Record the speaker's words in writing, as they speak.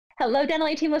Hello, Dental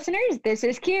A Team listeners. This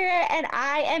is Kiera, and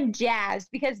I am jazzed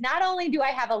because not only do I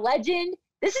have a legend,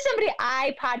 this is somebody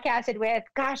I podcasted with,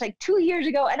 gosh, like 2 years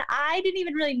ago, and I didn't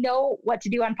even really know what to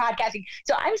do on podcasting.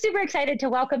 So I'm super excited to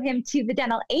welcome him to the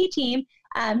Dental A Team.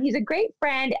 He's a great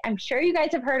friend. I'm sure you guys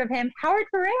have heard of him, Howard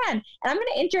Ferran. And I'm going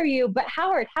to intro you, but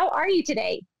Howard, how are you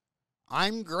today?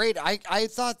 I'm great. I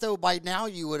thought, though, by now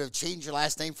you would have changed your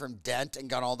last name from Dent and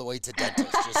gone all the way to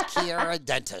Dentist. Just Kiera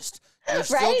Dentist. You're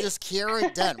still just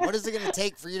Kiera Dent. What is it going to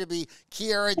take for you to be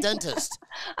Kiera Dentist?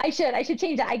 I should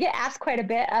change that. I get asked quite a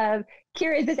bit of,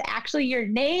 Kiera, is this actually your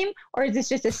name or is this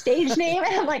just a stage name?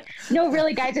 And I'm like, no,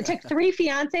 really, guys, it took 3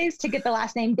 fiancés to get the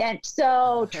last name Dent.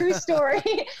 So true story.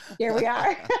 Here we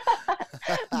are.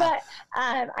 But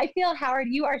I feel, Howard,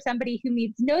 you are somebody who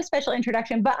needs no special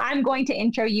introduction, but I'm going to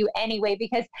intro you anyway,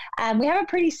 because we have a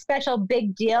pretty special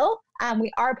big deal.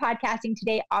 We are podcasting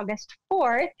today, August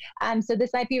 4th. So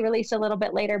this might be released a little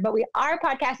bit later, but we are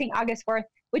podcasting August 4th,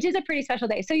 which is a pretty special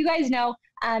day. So you guys know,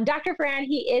 Dr. Ferran,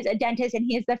 he is a dentist, and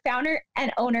he is the founder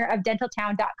and owner of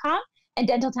dentaltown.com and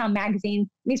Dentaltown magazine.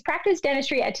 And he's practiced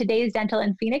dentistry at Today's Dental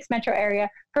in Phoenix metro area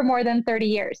for more than 30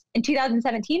 years. In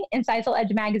 2017, Incisal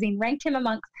Edge magazine ranked him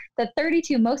amongst the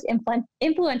 32 most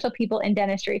influential people in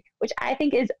dentistry, which I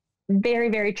think is very,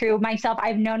 very true. Myself,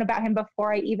 I've known about him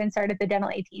before I even started the Dental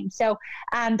A Team. So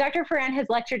Dr. Ferran has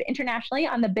lectured internationally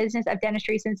on the business of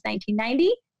dentistry since 1990.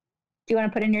 Do you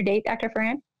want to put in your date, Dr.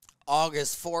 Ferran?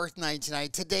 August 4th, 1990.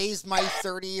 Today's my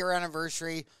 30-year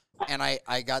anniversary, and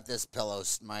I got this pillow.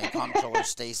 My comptroller,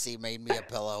 Stacy, made me a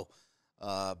pillow,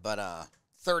 but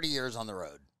 30 years on the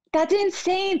road. That's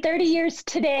insane. 30 years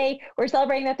today. We're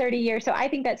celebrating the 30 years. So I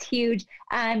think that's huge.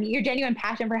 Your genuine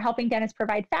passion for helping dentists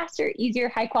provide faster, easier,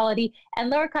 high quality, and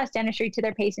lower cost dentistry to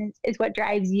their patients is what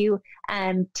drives you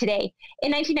today.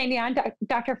 In 1999,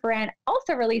 Dr. Ferran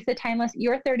also released the timeless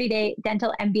Your 30-Day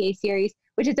Dental MBA series,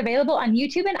 which is available on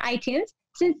YouTube and iTunes.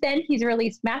 Since then, he's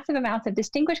released massive amounts of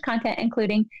distinguished content,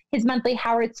 including his monthly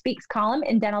Howard Speaks column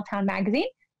in Dentaltown magazine,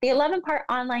 the 11-part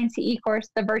online CE course,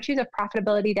 The Virtues of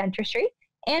Profitability Dentistry,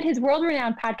 and his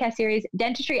world-renowned podcast series,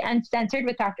 Dentistry Uncensored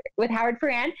with Howard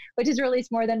Ferran, which has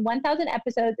released more than 1,000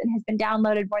 episodes and has been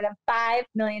downloaded more than 5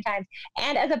 million times.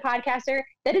 And as a podcaster,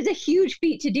 that is a huge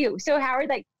feat to do. So Howard,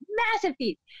 like, massive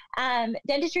feat.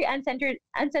 Dentistry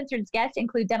Uncensored's guests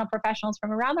include dental professionals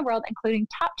from around the world, including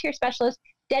top-tier specialists,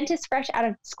 dentists fresh out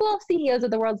of school, CEOs of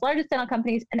the world's largest dental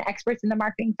companies, and experts in the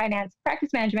marketing, finance,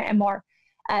 practice management, and more.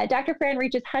 Dr. Ferran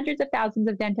reaches hundreds of thousands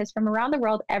of dentists from around the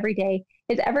world every day.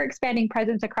 His ever-expanding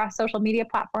presence across social media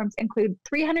platforms include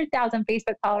 300,000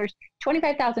 Facebook followers,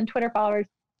 25,000 Twitter followers,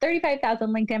 35,000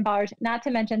 LinkedIn followers, not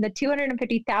to mention the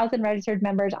 250,000 registered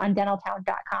members on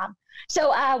dentaltown.com.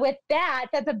 So with that,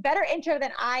 that's a better intro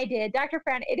than I did. Dr.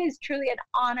 Ferran, it is truly an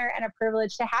honor and a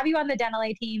privilege to have you on the Dental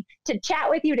A Team, to chat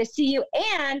with you, to see you,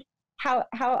 and how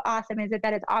awesome is it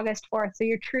that it's August 4th, so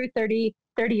your true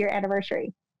 30-year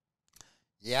anniversary.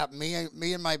 Yeah, me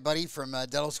and my buddy from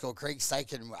dental school, Craig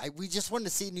Steichen, we just wanted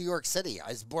to see New York City. I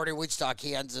was born in Wichita,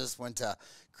 Kansas, went to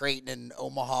Creighton and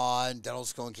Omaha and dental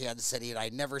school in Kansas City, and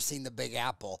I'd never seen the Big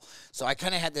Apple. So I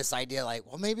kind of had this idea, like,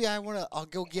 well, maybe I'll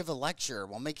go give a lecture.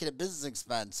 We'll make it a business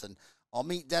expense, and I'll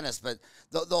meet dentists. But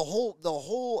the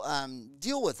whole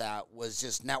deal with that was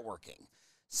just networking.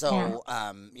 So,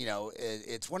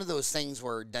 it's one of those things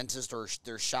where dentists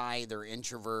they're shy, they're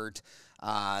introvert,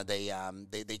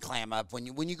 they clam up. When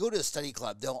you go to a study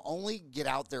club, they'll only get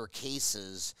out their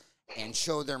cases and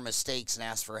show their mistakes and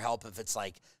ask for help if it's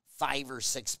like 5 or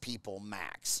 6 people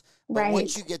max. But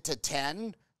once you get to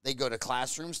 10, they go to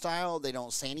classroom style. They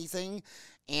don't say anything,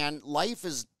 and life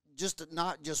is just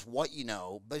not just what you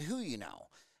know, but who you know.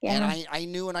 Yeah. And I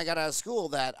knew when I got out of school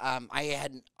that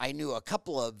I knew a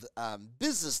couple of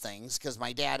business things, because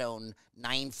my dad owned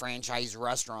 9 franchise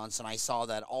restaurants, and I saw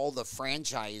that all the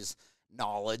franchise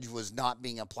knowledge was not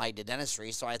being applied to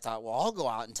dentistry. So I thought, well, I'll go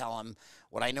out and tell him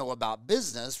what I know about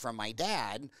business from my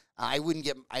dad. I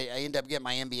ended up getting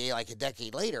my MBA like a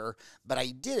decade later, but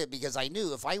I did it because I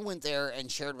knew if I went there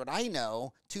and shared what I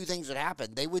know, 2 things would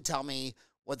happen. They would tell me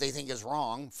what they think is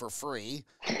wrong for free,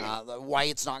 why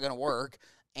it's not going to work.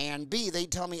 And B, they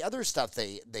tell me other stuff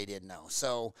they didn't know.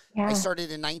 So I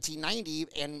started in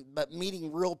 1990, but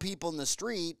meeting real people in the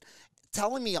street,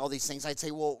 telling me all these things, I'd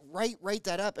say, well, write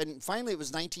that up. And finally, it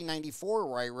was 1994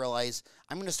 where I realized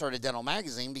I'm going to start a dental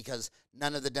magazine, because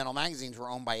none of the dental magazines were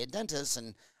owned by a dentist.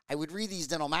 And I would read these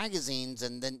dental magazines,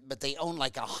 but they own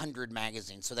like 100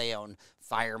 magazines. So they own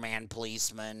fireman,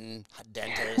 policeman,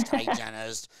 dentist,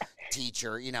 hygienist,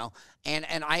 teacher, and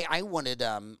I wanted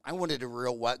a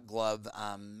real wet glove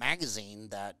magazine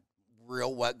that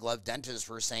real wet glove dentists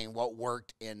were saying what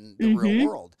worked in the real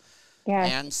world.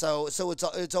 Yes. And so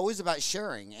it's always about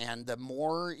sharing, and the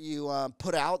more you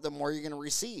put out, the more you're going to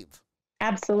receive.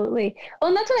 Absolutely. Well,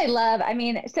 and that's what I love. I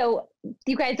mean, so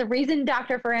you guys, the reason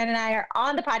Dr. Ferran and I are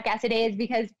on the podcast today is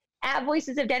because at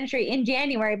Voices of Dentistry in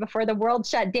January, before the world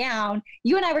shut down,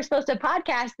 you and I were supposed to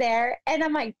podcast there. And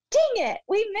I'm like, dang it,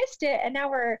 we missed it. And now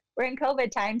we're in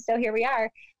COVID time. So here we are.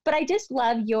 But I just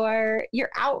love your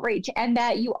outreach and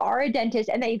that you are a dentist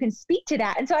and that you can speak to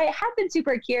that. And so I have been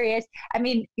super curious. I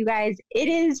mean, you guys, it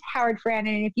is Howard Ferran.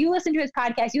 And if you listen to his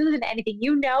podcast, you listen to anything,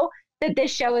 you know that this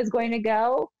show is going to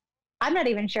go. I'm not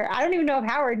even sure. I don't even know if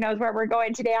Howard knows where we're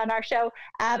going today on our show.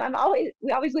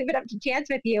 We always leave it up to chance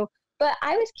with you. But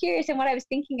I was curious, and what I was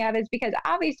thinking of is because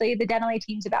obviously the Dental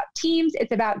team's about teams.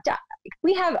 It's about,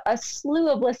 we have a slew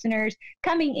of listeners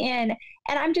coming in.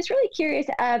 And I'm just really curious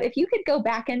of if you could go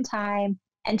back in time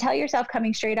and tell yourself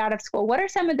coming straight out of school, what are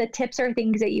some of the tips or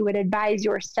things that you would advise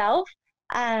yourself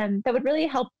that would really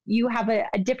help you have a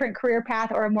different career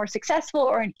path or a more successful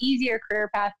or an easier career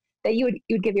path that you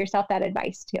would give yourself that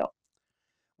advice to?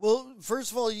 Well,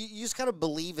 first of all, you just got to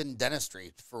believe in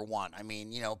dentistry, for one. I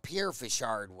mean, Pierre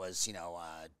Fichard was,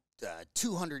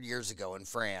 200 years ago in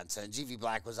France, and G.V.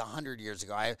 Black was 100 years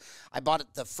ago. I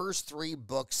bought the first 3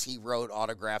 books he wrote,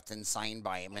 autographed and signed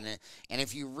by him, and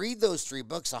if you read those 3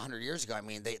 books 100 years ago, I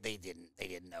mean, they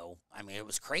didn't know. I mean, it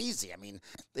was crazy. I mean,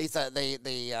 they thought they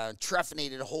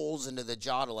trephinated holes into the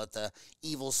jaw to let the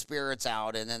evil spirits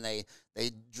out, and then they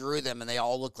drew them, and they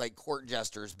all look like court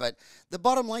jesters. But the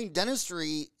bottom line,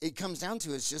 dentistry, it comes down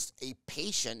to is just a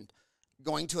patient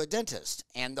going to a dentist.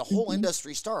 And the whole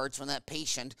industry starts when that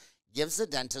patient gives the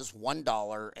dentist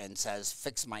 $1 and says,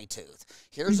 fix my tooth.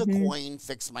 Here's a coin,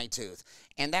 fix my tooth.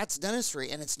 And that's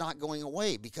dentistry, and it's not going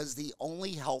away because the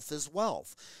only health is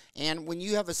wealth. And when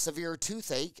you have a severe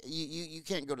toothache, you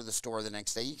can't go to the store the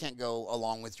next day. You can't go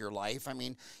along with your life. I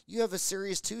mean, you have a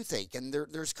serious toothache, and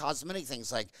there's cosmetic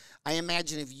things. Like, I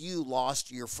imagine if you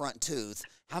lost your front tooth,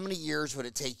 how many years would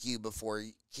it take you before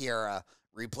Kiera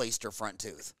replaced her front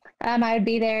tooth? I would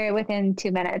be there within 2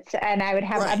 minutes, and I would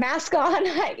have a mask on.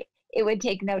 It would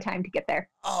take no time to get there.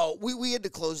 Oh, we had to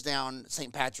close down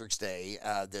St. Patrick's Day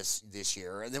this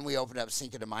year, and then we opened up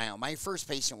Cinco de Mayo. My first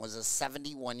patient was a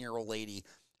 71-year-old lady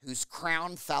whose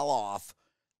crown fell off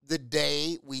the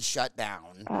day we shut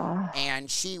down,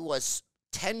 and she was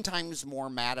 10 times more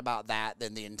mad about that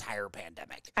than the entire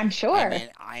pandemic. I'm sure.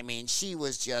 I mean, she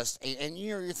was just, and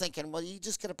you're thinking, well, you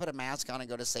just got to put a mask on and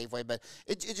go to Safeway, but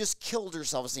it just killed her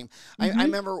self-esteem. I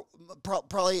remember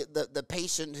probably the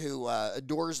patient who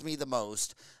adores me the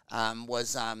most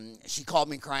was she called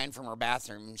me crying from her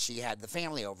bathroom. She had the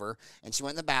family over, and she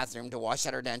went in the bathroom to wash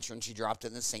out her denture, and she dropped it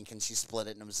in the sink, and she split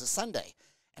it, and it was a Sunday.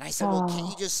 And I said, well, can't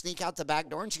you just sneak out the back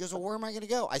door? And she goes, well, where am I going to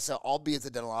go? I said, I'll be at the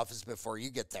dental office before you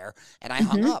get there. And I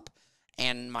hung up.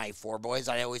 And my 4 boys,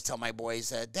 I always tell my boys,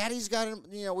 Daddy's got,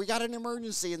 we got an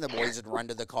emergency. And the boys would run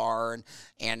to the car,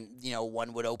 and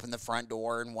one would open the front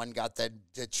door, and one got the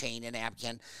chain and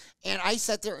napkin. And I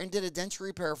sat there and did a denture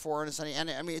repair for her on a Sunday. And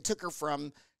I mean, it took her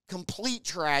from complete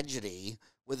tragedy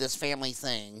with this family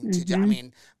thing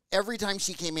to, every time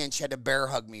she came in, she had to bear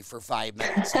hug me for 5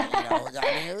 minutes.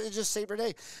 It just saved her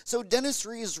day. So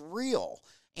dentistry is real.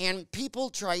 And people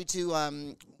try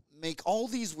to make all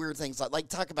these weird things, like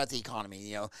talk about the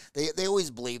economy. They always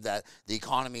believe that the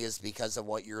economy is because of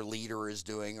what your leader is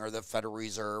doing or the Federal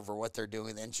Reserve or what they're doing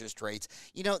with interest rates.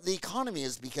 The economy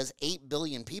is because 8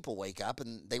 billion people wake up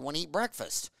and they want to eat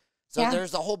breakfast. So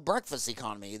there's the whole breakfast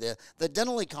economy. The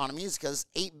dental economy is because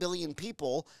 8 billion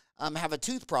people have a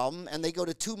tooth problem, and they go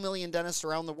to 2 million dentists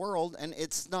around the world, and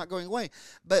it's not going away.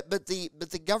 But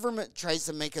the government tries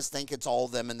to make us think it's all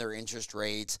them and their interest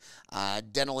rates.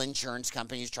 Dental insurance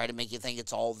companies try to make you think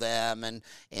it's all them, and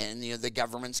the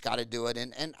government's got to do it.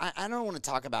 And I don't want to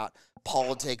talk about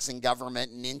politics and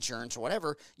government and insurance or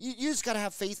whatever. You just got to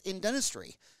have faith in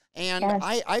dentistry. And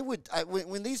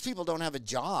when these people don't have a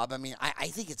job, I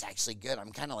think it's actually good.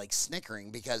 I'm kind of like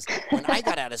snickering because when I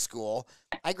got out of school,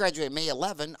 I graduated May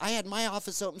 11. I had my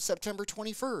office open September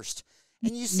 21st.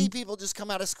 And you see people just come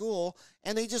out of school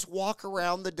and they just walk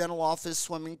around the dental office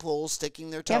swimming pool,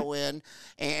 sticking their toe in,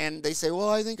 and they say, well,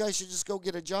 I think I should just go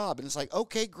get a job. And it's like,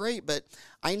 okay, great. But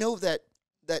I know that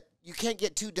you can't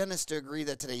get 2 dentists to agree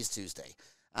that today's Tuesday.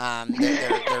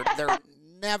 They're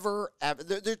never, ever.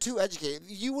 They're too educated.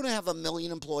 If you want to have 1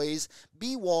 million employees,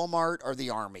 be Walmart or the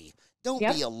Army. Don't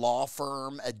be a law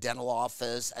firm, a dental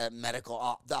office, a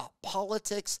medical. The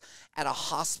politics at a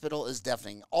hospital is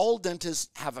deafening. All dentists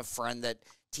have a friend that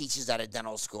teaches at a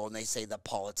dental school, and they say the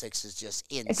politics is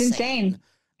just insane. It's insane.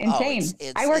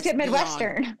 Insane. I worked at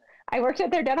Midwestern. I worked at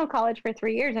their dental college for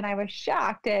 3 years, and I was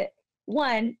shocked at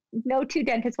one, no two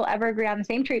dentists will ever agree on the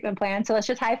same treatment plan. So let's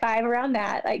just high five around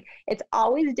that. Like it's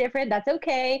always different. That's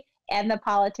okay. And the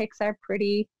politics are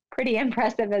pretty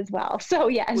impressive as well. So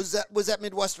yes. Was that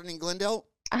Midwestern in Glendale?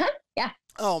 Uh-huh. Yeah.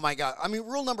 Oh my God. I mean,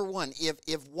 rule number one,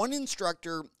 if one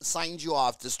instructor signs you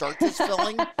off to start this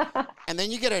filling and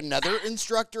then you get another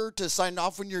instructor to sign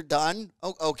off when you're done,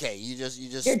 okay, you just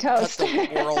You're cut toast. the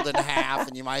world in half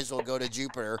and you might as well go to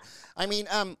Jupiter. I mean,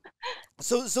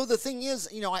 so the thing is,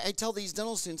 I tell these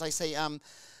dental students, I say,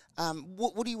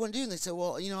 what do you want to do? And they say,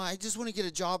 well, I just want to get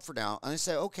a job for now. And I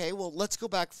say, okay, well, let's go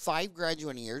back 5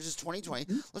 graduating years. It's 2020.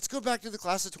 Mm-hmm. Let's go back to the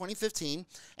class of 2015,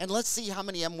 and let's see how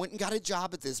many of them went and got a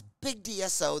job at this big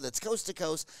DSO that's coast to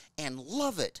coast and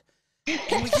love it.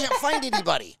 And we can't find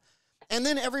anybody. And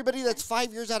then everybody that's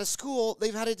 5 years out of school,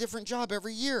 they've had a different job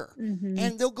every year. Mm-hmm.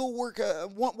 And they'll go work.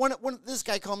 This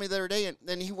guy called me the other day, and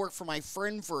then he worked for my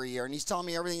friend for a year, and he's telling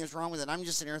me everything is wrong with it. I'm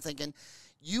just sitting there thinking,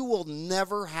 you will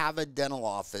never have a dental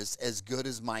office as good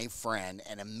as my friend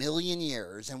in a million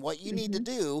years. And what you need to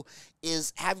do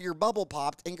is have your bubble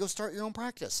popped and go start your own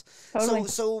practice. Totally.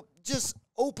 So just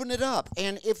open it up.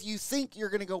 And if you think you're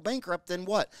going to go bankrupt, then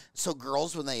what? So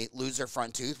girls, when they lose their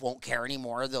front tooth, won't care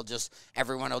anymore.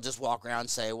 Everyone will just walk around and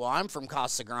say, well, I'm from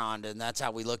Casa Grande, and that's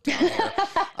how we look down here.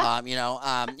 I'm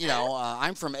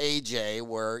from AJ,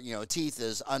 where, teeth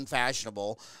is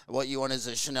unfashionable. What you want is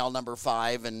a Chanel number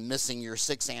 5 and missing your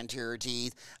 6 anterior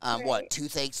teeth. Right. What,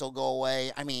 toothaches will go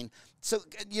away? I mean, so,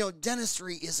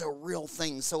 dentistry is a real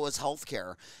thing. So is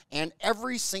healthcare. And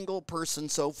every single person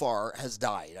so far has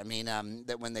died. I mean,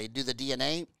 that when they do the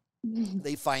DNA,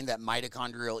 they find that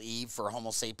mitochondrial Eve for Homo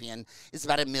sapien is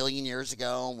about 1 million years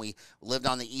ago. And we lived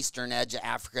on the eastern edge of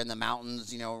Africa in the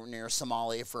mountains, near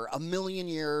Somalia for 1 million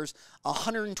years.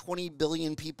 120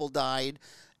 billion people died.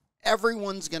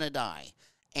 Everyone's going to die.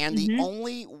 And the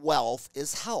only wealth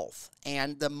is health.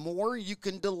 And the more you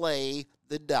can delay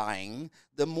the dying,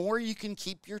 the more you can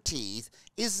keep your teeth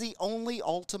is the only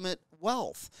ultimate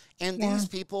wealth. And these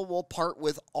people will part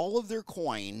with all of their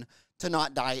coin to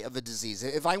not die of a disease.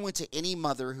 If I went to any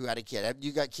mother who had a kid, have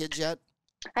you got kids yet?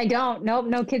 I don't. Nope,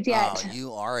 no kids yet. Oh,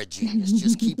 you are a genius.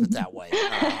 Just keep it that way.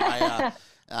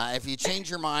 If you change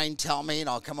your mind, tell me, and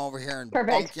I'll come over here and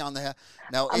bunk you on the head.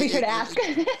 No, I'll be sure to ask.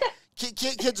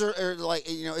 Kids are like,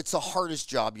 it's the hardest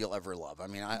job you'll ever love. I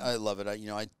mean, I love it.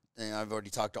 I've already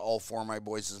talked to all 4 of my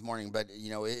boys this morning, but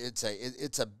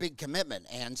it's a big commitment,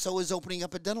 and so is opening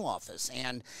up a dental office.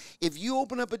 And if you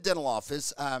open up a dental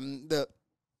office,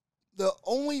 the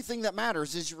only thing that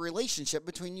matters is your relationship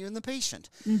between you and the patient.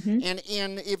 And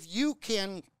if you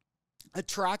can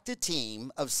attract a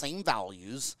team of same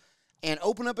values and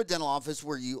open up a dental office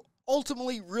where you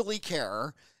ultimately really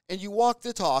care and you walk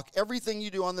the talk, everything you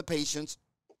do on the patients,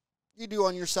 you do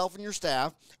on yourself and your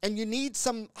staff, and you need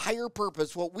some higher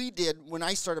purpose. What we did when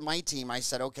I started my team, I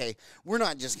said, okay, we're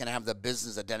not just going to have the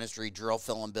business of dentistry, drill,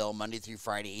 fill, and bill Monday through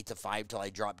Friday, 8 to 5 till I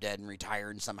drop dead and retire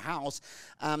in some house.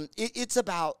 It's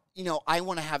about, I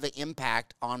want to have an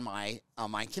impact on my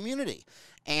community.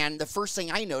 And the first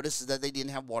thing I noticed is that they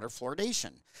didn't have water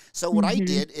fluoridation. So what I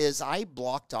did is I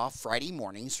blocked off Friday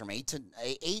mornings from 8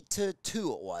 to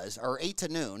 2 it was, or 8 to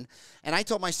noon. And I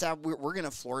told my staff, we're going to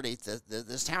fluoridate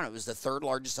this town. It was the 3rd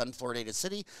largest unfluoridated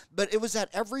city. But it was at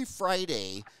every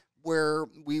Friday where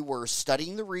we were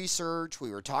studying the research, we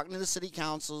were talking to the city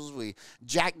councils.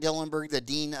 Jack Dillenberg, the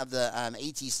dean of the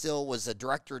AT Still, was the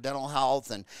director of dental health,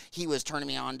 and he was turning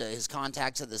me on to his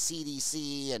contacts at the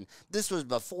CDC. And this was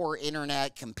before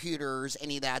internet, computers,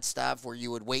 any of that stuff, where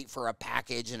you would wait for a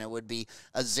package and it would be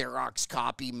a Xerox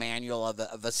copy manual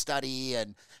of a study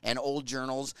and old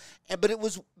journals.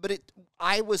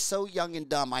 I was so young and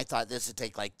dumb, I thought this would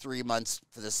take like 3 months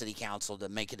for the city council to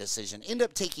make a decision. Ended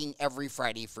up taking every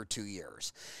Friday for 2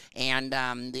 years. And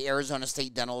the Arizona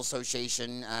State Dental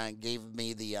Association gave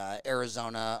me the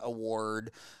Arizona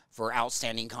Award for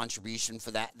outstanding contribution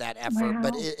for that effort. Wow.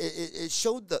 But it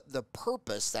showed the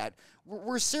purpose that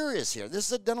we're serious here. This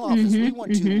is a dental office. We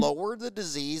want to lower the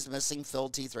disease, missing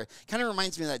filled teeth rate. Kind of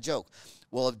reminds me of that joke.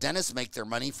 Well, if dentists make their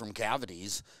money from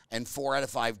cavities and 4 out of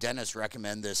 5 dentists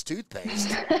recommend this toothpaste,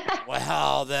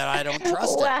 well, then I don't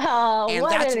trust it. Wow,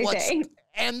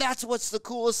 And that's what's the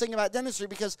coolest thing about dentistry,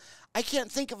 because I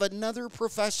can't think of another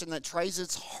profession that tries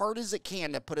as hard as it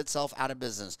can to put itself out of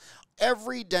business.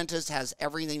 Every dentist has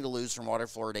everything to lose from water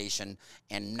fluoridation,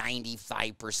 and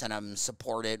 95% of them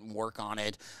support it and work on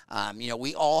it.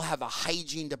 We all have a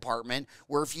hygiene department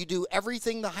where if you do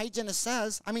everything the hygienist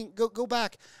says, I mean, go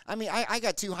back. I mean, I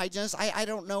got 2 hygienists. I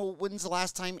don't know when's the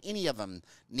last time any of them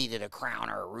needed a crown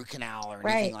or a root canal or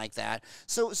anything like that.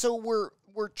 So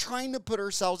we're trying to put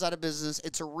ourselves out of business.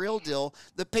 It's a real deal.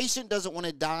 The patient doesn't want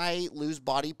to die, lose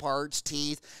body parts,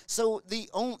 teeth. So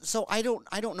I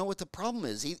don't know what the problem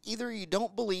is. Either you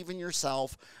don't believe in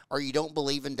yourself or you don't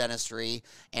believe in dentistry.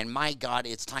 And my God,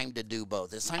 it's time to do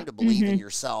both. It's time to believe in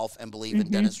yourself and believe in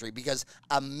dentistry, because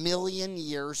a million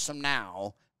years from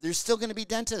now, there's still going to be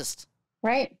dentists.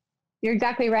 Right. You're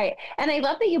exactly right. And I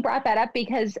love that you brought that up,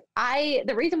 because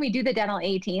the reason we do the dental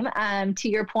A team, to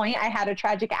your point, I had a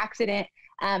tragic accident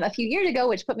a few years ago,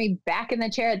 which put me back in the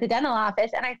chair at the dental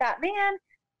office. And I thought, man,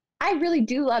 I really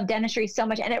do love dentistry so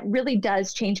much. And it really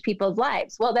does change people's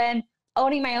lives. Well, then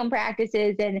owning my own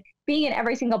practices and being in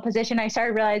every single position, I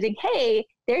started realizing, hey,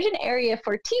 there's an area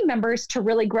for team members to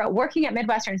really grow. Working at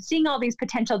Midwestern, seeing all these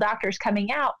potential doctors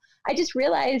coming out, I just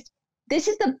realized this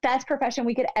is the best profession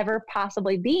we could ever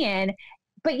possibly be in.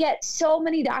 But yet so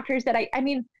many doctors that I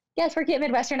mean, yes, working at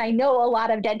Midwestern, I know a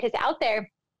lot of dentists out there.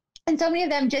 And so many of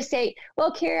them just say,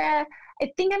 well, Kiera,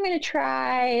 I think I'm going to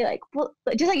try, like, well,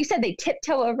 just like you said, they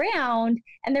tiptoe around.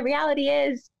 And the reality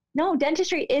is, no,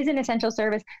 dentistry is an essential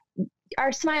service.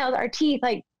 Our smiles, our teeth,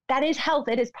 like, that is health.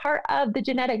 It is part of the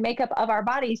genetic makeup of our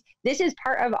bodies. This is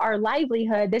part of our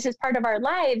livelihood. This is part of our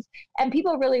lives. And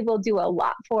people really will do a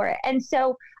lot for it. And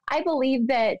so I believe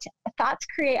that thoughts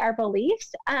create our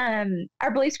beliefs.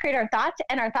 Our beliefs create our thoughts,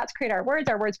 and our thoughts create our words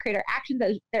create our actions.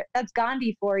 That's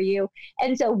Gandhi for you.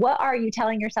 And so what are you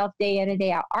telling yourself day in and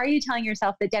day out? Are you telling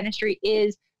yourself that dentistry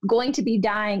is going to be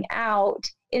dying out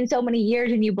in so many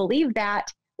years, and you believe that?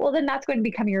 Well, then that's going to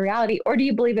become your reality. Or do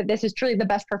you believe that this is truly the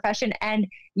best profession and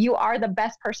you are the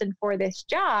best person for this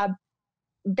job?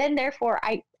 Then therefore,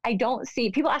 I don't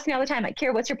see, people ask me all the time, like,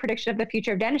 Kiera, what's your prediction of the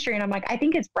future of dentistry? And I'm like, I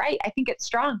think it's bright. I think it's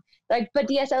strong. Like, but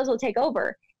DSOs will take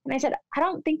over. And I said, I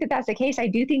don't think that that's the case. I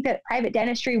do think that private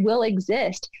dentistry will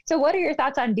exist. So what are your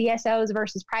thoughts on DSOs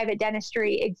versus private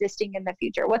dentistry existing in the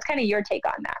future? What's kind of your take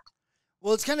on that?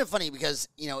 Well, it's kind of funny because,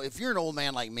 you know, if you're an old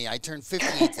man like me, I turned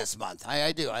 58 this month.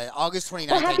 I do. August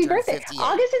 29th, well, happy I turned birthday. 58.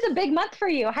 August is a big month for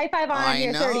you. High five on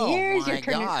your 30 years. My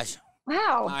gosh.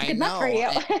 Wow. Good month for you.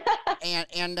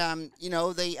 and you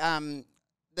know,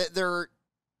 they're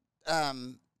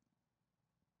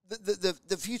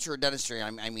the future of dentistry.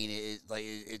 I mean,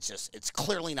 it's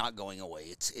clearly not going away.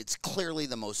 It's clearly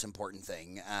the most important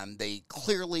thing. They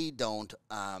clearly don't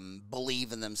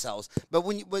believe in themselves. But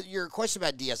your question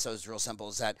about DSO is real simple.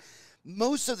 Is that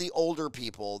most of the older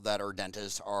people that are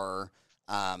dentists are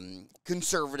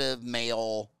conservative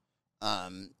males,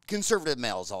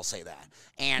 I'll say that.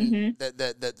 And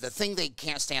the thing they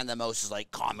can't stand the most is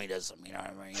like communism, you know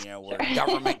what I mean? You know, where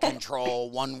government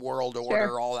control, one world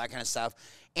order, all that kind of stuff.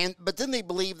 But then they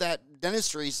believe that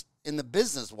dentistry's in the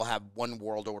business will have one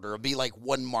world order. It'll be like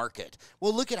one market.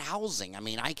 Well, look at housing. I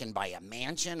mean, I can buy a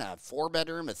mansion, a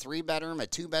 4-bedroom, a 3-bedroom, a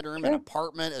 2-bedroom, an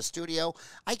apartment, a studio.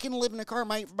 I can live in a car.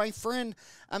 My friend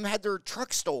had their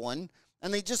truck stolen,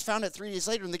 and they just found it 3 days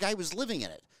later, and the guy was living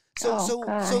in it. So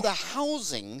the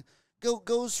housing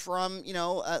goes from, you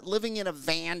know, living in a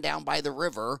van down by the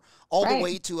river all the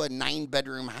way to a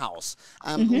 9-bedroom house.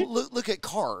 Look at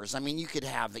cars. I mean, you could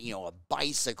have, you know, a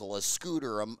bicycle, a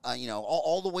scooter, you know,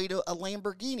 all the way to a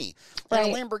Lamborghini.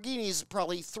 And a Lamborghini is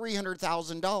probably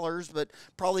 $300,000, but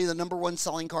probably the number one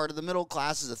selling car to the middle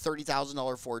class is a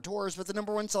 $30,000 Ford Taurus, but the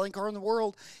number one selling car in the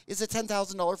world is a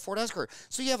 $10,000 Ford Escort.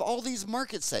 So you have all these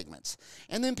market segments.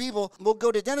 And then people will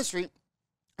go to dentistry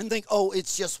and think, oh,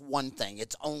 it's just one thing.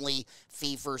 It's only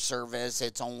fee-for-service.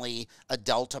 It's only a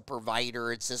Delta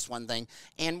provider. It's this one thing.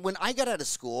 And when I got out of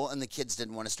school and the kids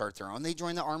didn't want to start their own, they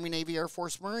joined the Army, Navy, Air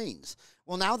Force, Marines.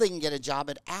 Well, now they can get a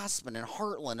job at Aspen and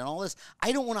Heartland and all this.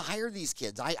 I don't want to hire these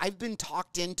kids. I've been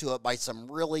talked into it by some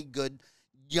really good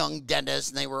young dentists,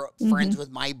 and they were friends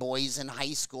with my boys in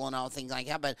high school and all things like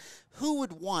that. But who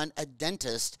would want a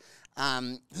dentist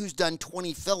who's done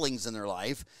 20 fillings in their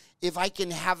life? If I can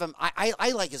have them,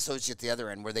 I like associate the other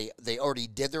end where they already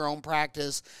did their own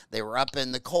practice. They were up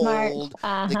in the cold.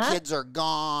 The kids are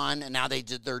gone, and now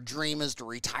their dream is to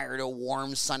retire to a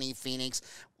warm, sunny Phoenix.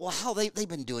 Well, hell, they've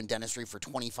been doing dentistry for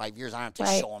 25 years. I don't have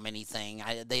to show them anything.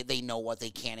 They know what they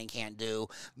can and can't do.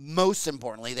 Most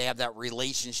importantly, they have that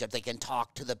relationship. They can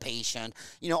talk to the patient.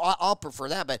 You know, I'll prefer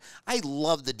that, but I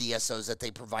love the DSOs that they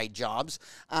provide jobs.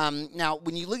 Now,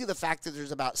 when you look at the fact that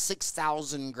there's about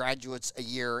 6,000 graduates a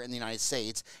year in the United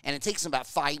States, and it takes them about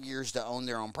 5 years to own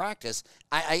their own practice,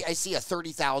 I see a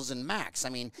 30,000 max. I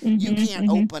mean, you can't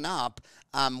open up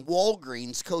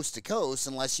Walgreens coast to coast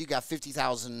unless you got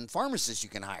 50,000 pharmacists you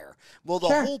can hire. Well, the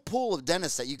Sure. whole pool of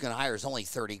dentists that you can hire is only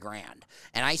 30 grand.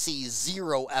 And I see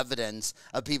zero evidence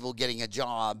of people getting a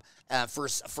job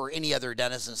for any other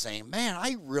dentist and saying, man,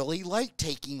 I really like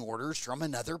taking orders from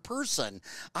another person.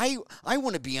 I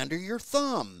want to be under your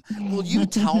thumb. Will you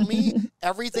tell me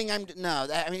everything no,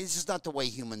 I mean, it's just not the way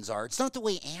humans are. It's not the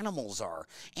way animals are.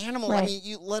 I mean,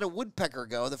 you let a woodpecker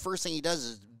go, the first thing he does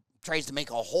is tries to make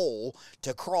a hole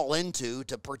to crawl into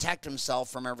to protect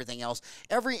himself from everything else.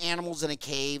 Every animal's in a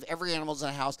cave. Every animal's in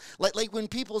a house. Like when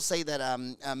people say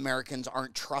that Americans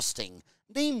aren't trusting,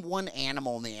 name one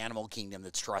animal in the animal kingdom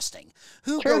that's trusting.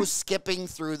 Who Sure. goes skipping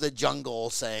through the jungle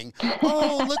saying,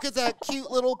 oh, look at that cute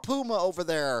little puma over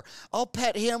there. I'll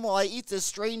pet him while I eat this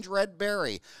strange red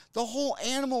berry. The whole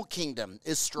animal kingdom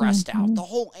is stressed out. The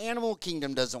whole animal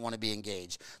kingdom doesn't want to be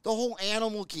engaged. The whole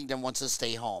animal kingdom wants to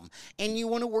stay home. And you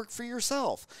want to work for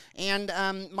yourself. And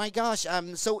my gosh,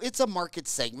 so it's a market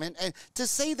segment. And to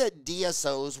say that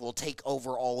DSOs will take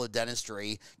over all of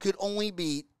dentistry could only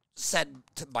be said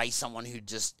by someone who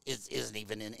just isn't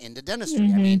even into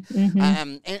dentistry. I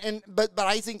mean, but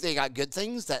I think they got good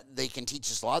things that they can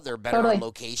teach us a lot. They're better Totally. on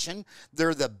location.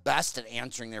 They're the best at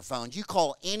answering their phones. You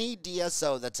call any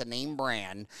DSO that's a name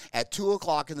brand at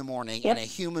 2:00 in the morning, Yep. and a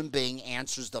human being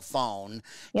answers the phone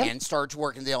Yep. and starts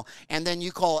working the deal. And then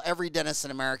you call every dentist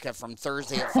in America from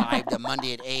Thursday at 5 to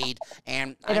Monday at 8,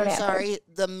 and They don't I'm answer. sorry,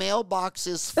 the mailbox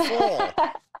is full.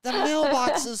 The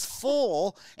mailbox is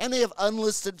full, and they have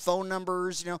unlisted phone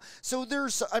numbers, you know. So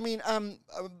there's, I mean,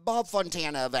 Bob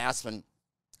Fontana of Aspen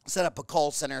set up a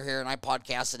call center here, and I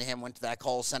podcasted to him, went to that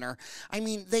call center. I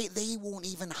mean, they won't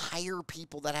even hire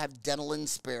people that have dental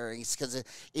experience because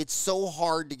it's so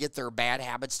hard to get their bad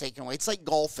habits taken away. It's like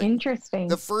golfing. Interesting.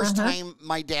 The first time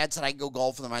my dad said I'd go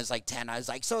golf with him, I was like 10. I was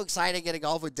like so excited to get to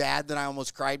golf with Dad, then I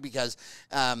almost cried because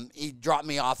he dropped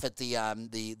me off at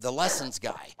the lessons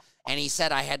guy. And he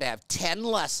said I had to have 10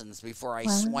 lessons before I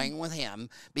swung with him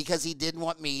because he didn't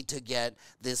want me to get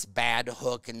this bad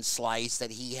hook and slice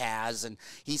that he has. And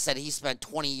he said he spent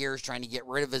 20 years trying to get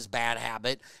rid of his bad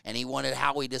habit, and he wanted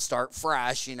Howie to start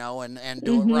fresh, you know, and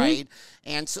do it right.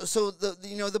 And so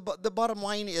the bottom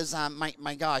line is,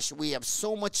 my gosh, we have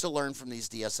so much to learn from these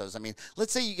DSOs. I mean,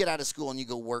 let's say you get out of school and you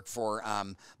go work for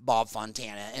Bob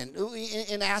Fontana and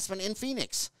in Aspen, in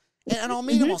Phoenix. And I'll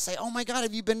meet him. I'll say, "Oh my God,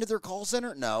 have you been to their call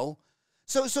center?" No.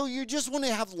 So you just want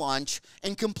to have lunch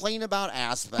and complain about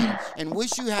Aspen and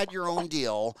wish you had your own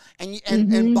deal.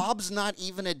 And Bob's not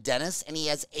even a dentist, and he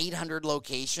has 800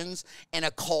 locations and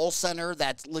a call center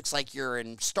that looks like you're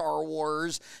in Star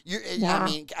Wars. I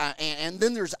mean, and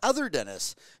then there's other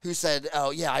dentists who said, "Oh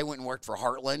yeah, I went and worked for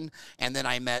Heartland, and then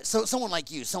I met someone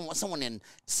like you, someone in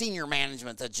senior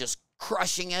management that's just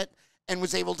crushing it." And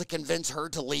was able to convince her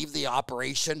to leave the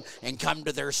operation and come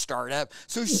to their startup.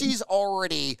 So she's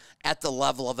already at the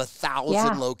level of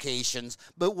 1,000 locations.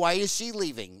 But why is she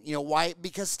leaving? You know, why?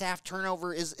 Because staff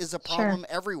turnover is a problem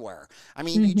everywhere. I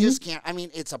mean, you just can't. I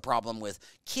mean, it's a problem with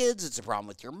kids. It's a problem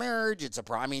with your marriage. It's a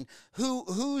problem. I mean,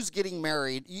 who's getting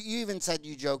married? You even said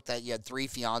you joked that you had 3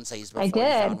 fiancés before you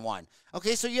found one.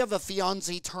 Okay, so you have a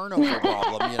fiancé turnover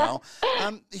problem, you know.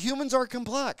 Humans are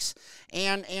complex.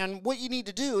 And what you need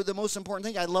to do, the most important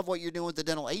thing, I love what you're doing with the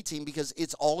Dental A team because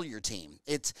it's all your team.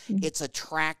 It's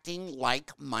attracting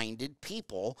like-minded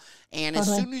people. And as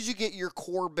soon as you get your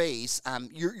core base,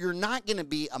 you're not going to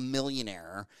be a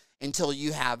millionaire until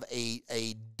you have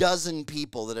a dozen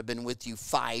people that have been with you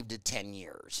 5 to 10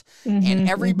 years. And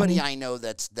everybody I know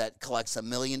that collects $1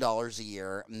 million a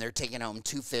year, and they're taking home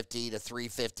 $250 to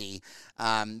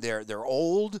 $350. They're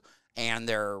old, and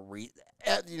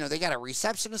they got a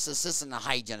receptionist, assistant, and a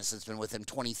hygienist that's been with them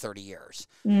 20, 30 years.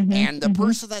 And the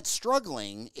person that's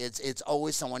struggling, it's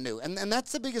always someone new. And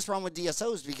that's the biggest problem with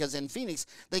DSOs because in Phoenix,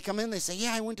 they come in, they say,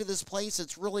 yeah, I went to this place.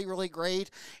 It's really, really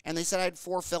great. And they said I had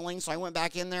 4 fillings. So I went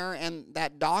back in there, and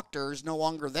that doctor's no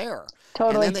longer there.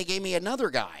 Totally. And then they gave me another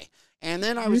guy. And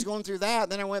then I was going through that.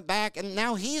 Then I went back, and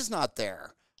now he's not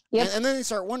there. Yep. And then they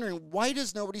start wondering, why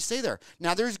does nobody stay there?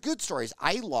 Now, there's good stories.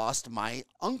 I lost my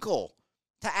uncle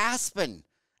to Aspen.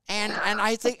 And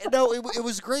I think, no, it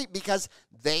was great because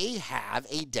they have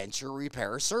a denture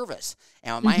repair service.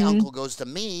 And when my uncle goes to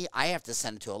me, I have to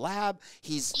send it to a lab.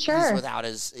 He's without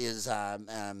his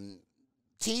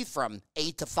teeth from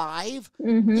 8 to 5.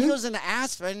 He goes into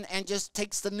Aspen and just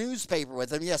takes the newspaper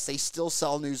with him. Yes, they still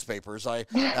sell newspapers. That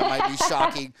might be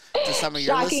shocking to some of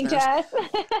your Shocking listeners. to us.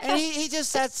 And he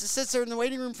just sits there in the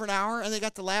waiting room for an hour, and they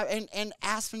got the lab. And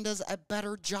Aspen does a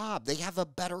better job. They have a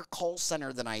better call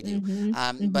center than I do.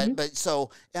 So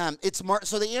it's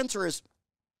so the answer is,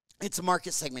 It's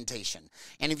market segmentation.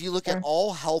 And if you look at Sure.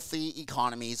 all healthy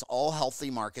economies, all healthy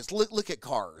markets, look at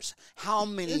cars. How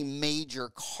many major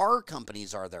car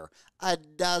companies are there? A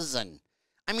dozen.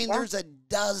 I mean, Yeah. there's a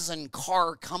dozen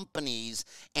car companies,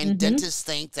 and Mm-hmm. dentists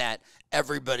think that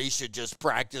everybody should just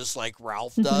practice like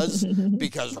Ralph does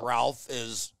because Ralph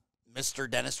is Mr.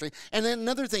 Dentistry. And then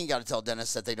another thing you got to tell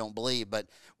dentists that they don't believe, but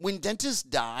when dentists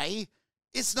die,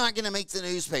 it's not going to make the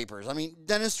newspapers. I mean,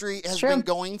 dentistry has been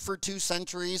going for 2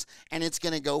 centuries, and it's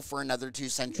going to go for another 2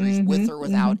 centuries with or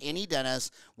without any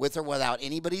dentist, with or without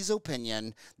anybody's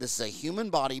opinion. This is a human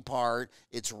body part.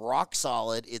 It's rock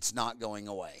solid. It's not going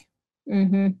away.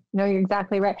 No, you're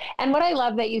exactly right. And what I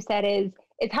love that you said is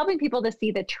it's helping people to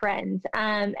see the trends,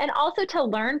 and also to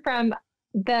learn from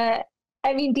the,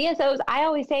 I mean, DSOs. I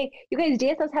always say, you guys,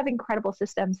 DSOs have incredible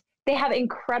systems. They have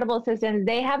incredible systems.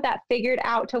 They have that figured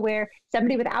out to where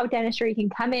somebody without dentistry can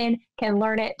come in, can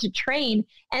learn it, to train.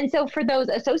 And so for those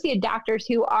associate doctors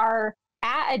who are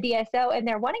at a DSO and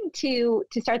they're wanting to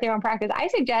start their own practice, I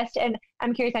suggest, and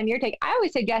I'm curious on your take, I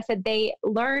always suggest that they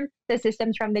learn the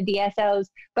systems from the DSOs.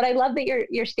 But I love that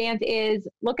your stance is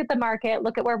look at the market,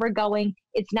 look at where we're going.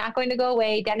 It's not going to go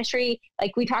away. Dentistry,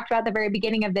 like we talked about at the very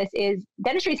beginning of this, is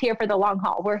dentistry is here for the long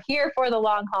haul. We're here for the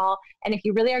long haul. And if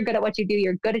you really are good at what you do,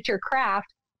 you're good at your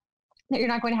craft, that you're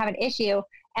not going to have an issue.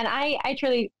 And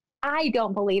I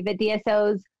don't believe that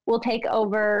DSOs will take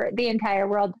over the entire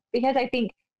world, because I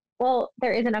think, well,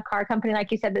 there isn't a car company,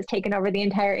 like you said, that's taken over the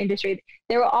entire industry.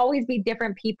 There will always be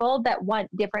different people that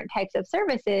want different types of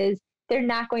services. They're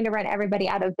not going to run everybody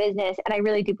out of business. And I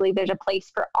really do believe there's a place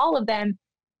for all of them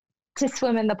to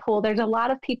swim in the pool. There's a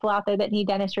lot of people out there that need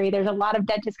dentistry. There's a lot of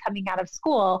dentists coming out of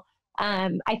school.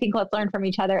 I think let's learn from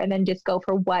each other and then just go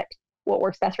for what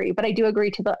works best for you. But I do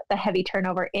agree to the heavy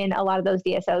turnover in a lot of those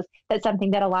DSOs. That's something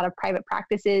that a lot of private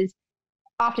practices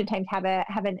oftentimes have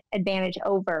an advantage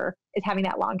over, is having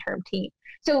that long-term team.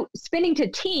 So spinning to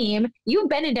team, you've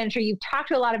been in dentistry, you've talked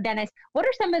to a lot of dentists. What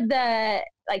are some of the,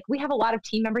 like, we have a lot of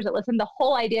team members that listen. The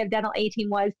whole idea of Dental A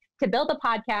Team was to build a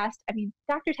podcast. I mean,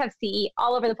 doctors have CE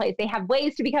all over the place. They have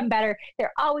ways to become better.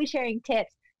 They're always sharing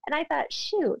tips. And I thought,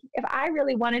 shoot, if I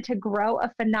really wanted to grow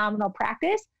a phenomenal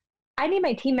practice, I need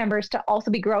my team members to also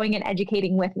be growing and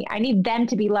educating with me. I need them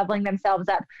to be leveling themselves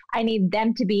up. I need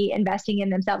them to be investing in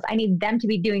themselves. I need them to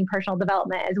be doing personal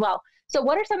development as well. So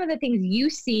what are some of the things you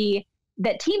see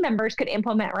that team members could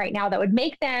implement right now that would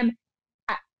make them,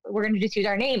 we're going to just use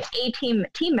our name, A-team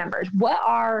team members? What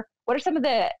are some of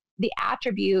the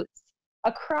attributes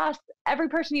across every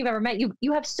person you've ever met?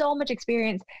 You have so much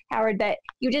experience, Howard, that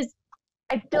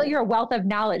I feel you're a wealth of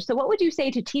knowledge. So what would you say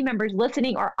to team members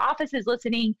listening or offices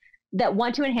listening that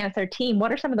want to enhance their team?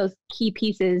 What are some of those key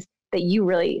pieces that you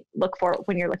really look for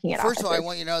when you're looking at First offices? of all, I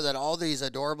want you to know that all these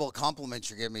adorable compliments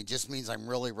you're giving me just means I'm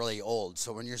really, really old.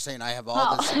 So when you're saying I have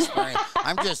all this experience,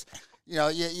 I'm just, you know,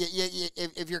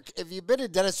 if you've been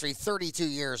in dentistry 32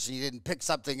 years and you didn't pick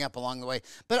something up along the way,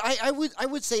 but I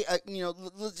would say, you know,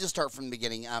 let's just start from the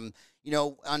beginning. You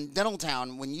know, on Dental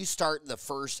Town, when you start a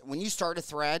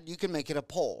thread, you can make it a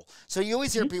pole. So you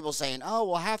always hear people saying, "Oh,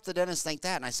 well, half the dentists think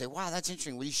that," and I say, "Wow, that's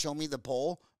interesting. Will you show me the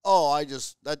pole?" "Oh, I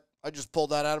just pulled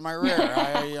that out of my rear.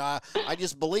 I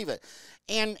just believe it."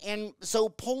 And so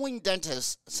polling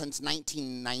dentists since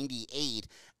 1998.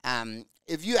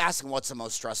 If you ask them what's the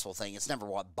most stressful thing, it's never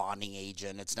what bonding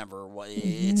agent. It's never what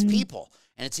it's people,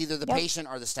 and it's either the patient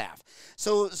or the staff.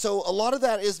 So a lot of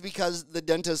that is because the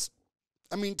dentist.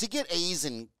 I mean, to get A's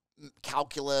in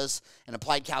calculus, and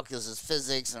applied calculus is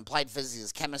physics, and applied physics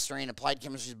is chemistry, and applied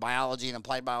chemistry is biology, and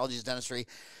applied biology is dentistry,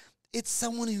 it's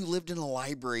someone who lived in a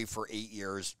library for 8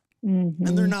 years. And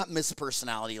they're not Miss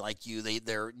Personality like you.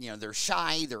 They're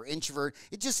shy. They're introvert.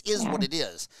 It just is what it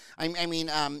is. I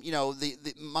mean, you know,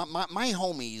 my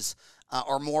homies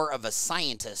are more of a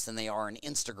scientist than they are an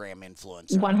Instagram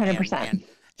influencer. 100%.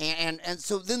 And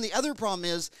so then the other problem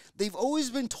is they've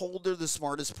always been told they're the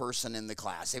smartest person in the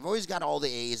class. They've always got all the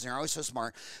A's, and they're always so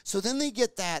smart. So then they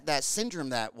get that syndrome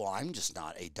that, well, I'm just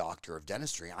not a doctor of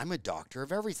dentistry. I'm a doctor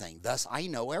of everything. Thus, I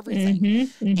know everything.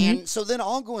 And so then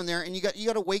I'll go in there, and you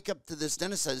got to wake up to this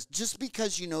dentist says, just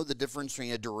because you know the difference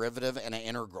between a derivative and an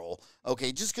integral,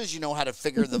 okay, just because you know how to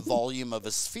figure the volume of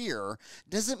a sphere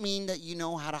doesn't mean that you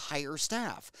know how to hire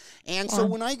staff. And so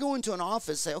when I go into an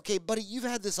office, say, okay, buddy, you've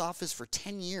had this office for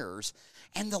 10 years,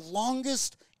 and the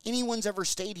longest anyone's ever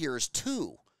stayed here is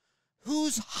 2.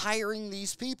 Who's hiring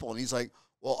these people? And he's like,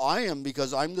 well, I am,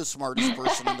 because I'm the smartest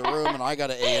person in the room, and I got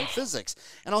an A in physics.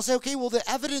 And I'll say, okay, well, the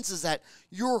evidence is that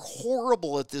you're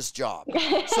horrible at this job.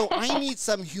 So I need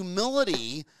some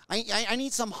humility. I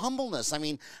need some humbleness. I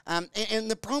mean, and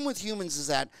the problem with humans is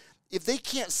that if they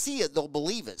can't see it, they'll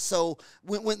believe it. So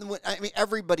when I mean,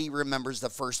 everybody remembers the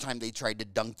first time they tried to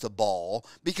dunk the ball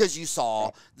because you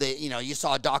saw you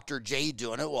saw Dr. J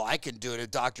doing it. Well, I can do it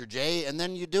at Dr. J, and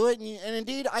then you do it, and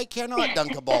indeed, I cannot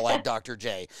dunk a ball like Dr.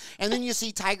 J. And then you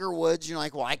see Tiger Woods, you're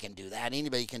like, well, I can do that.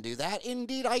 Anybody can do that.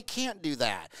 Indeed, I can't do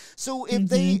that. So if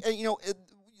they,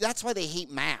 that's why they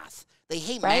hate math. They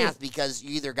hate math because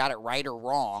you either got it right or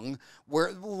wrong.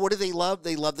 What do they love?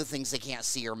 They love the things they can't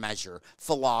see or measure.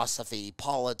 Philosophy,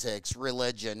 politics,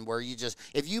 religion, where you just,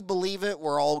 if you believe it,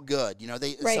 we're all good.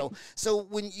 So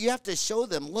when you have to show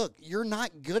them, look, you're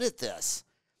not good at this,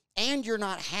 and you're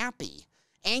not happy,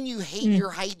 and you hate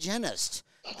your hygienist.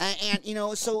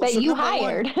 So you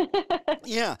hired.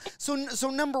 Yeah.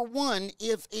 So number one,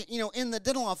 if in the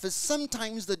dental office,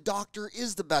 sometimes the doctor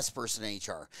is the best person in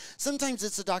HR. Sometimes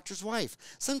it's the doctor's wife.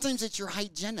 Sometimes it's your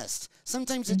hygienist.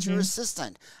 Sometimes it's your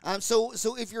assistant.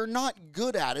 So if you're not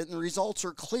good at it and the results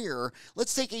are clear,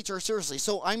 let's take HR seriously.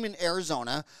 So I'm in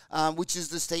Arizona, which is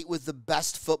the state with the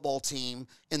best football team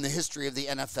in the history of the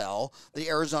NFL, the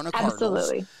Arizona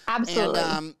Cardinals.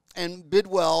 Absolutely. And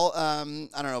Bidwell, I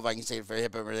don't know if I can say it for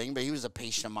hip or everything, but he was a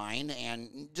patient of mine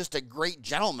and just a great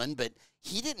gentleman, but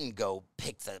he didn't go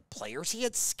pick the players. He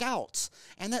had scouts.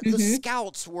 And the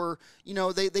scouts were,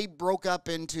 they broke up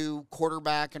into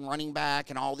quarterback and running back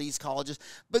and all these colleges.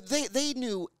 But they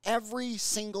knew every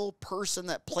single person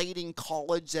that played in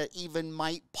college that even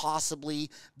might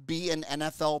possibly be an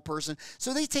NFL person.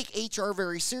 So they take HR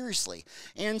very seriously.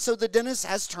 And so the dentist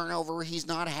has turnover. He's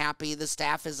not happy. The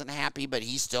staff isn't happy, but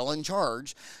he's still in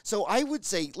charge. So I would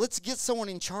say, let's get someone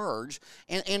in charge.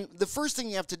 And the first thing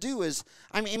you have to do is,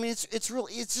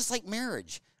 it's just like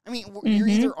marriage. I mean, you're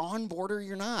either on board or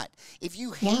you're not. If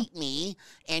you hate me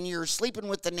and you're sleeping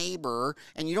with the neighbor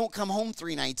and you don't come home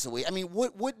 3 nights a week, I mean,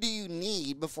 what do you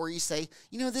need before you say,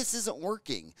 this isn't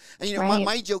working? And,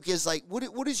 my joke is like,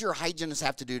 what does your hygienist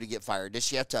have to do to get fired? Does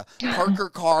she have to park her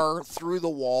car through the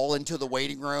wall into the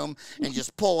waiting room and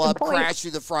just pull up, crash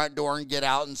through the front door and get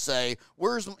out and say,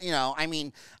 where's,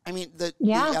 the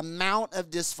amount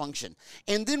of dysfunction.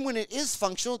 And then when it is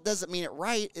functional, it doesn't mean it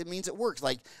right. It means it works.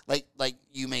 Like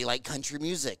you may like country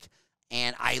music,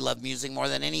 and I love music more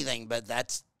than anything, but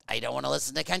I don't want to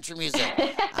listen to country music.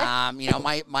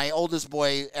 My oldest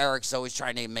boy, Eric's always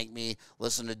trying to make me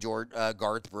listen to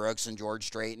Garth Brooks and George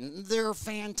Strait, and they're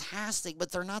fantastic,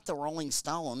 but they're not the Rolling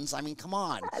Stones. I mean, come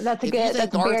on. That's a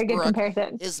very good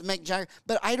comparison. Is Mick Jagger,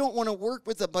 but I don't want to work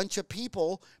with a bunch of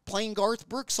people playing Garth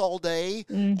Brooks all day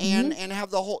and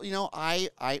have the whole,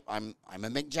 I'm a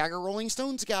Mick Jagger Rolling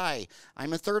Stones guy.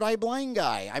 I'm a Third Eye Blind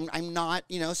guy. I'm not,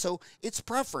 so it's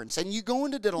preference. And you go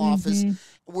into dental office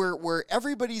where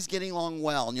everybody's getting along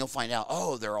well, and you'll find out,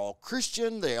 they're all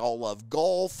Christian, they all love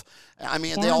golf. I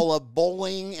mean, they all love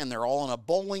bowling, and they're all in a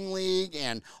bowling league,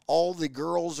 and all the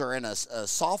girls are in a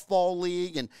softball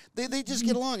league, and they just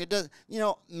get along. It does,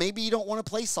 maybe you don't want to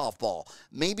play softball,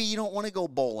 maybe you don't want to go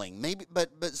bowling, but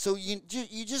so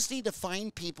you just need to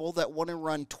find people that want to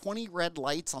run 20 red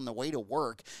lights on the way to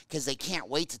work because they can't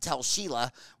wait to tell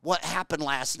Sheila what happened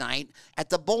last night at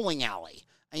the bowling alley.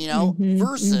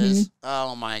 Versus,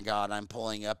 oh my God, I'm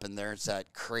pulling up and there's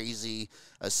that crazy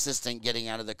assistant getting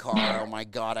out of the car. Oh my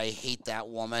God, I hate that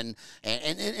woman.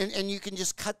 And you can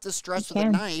just cut the stress with a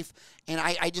knife. And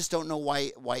I just don't know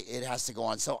why it has to go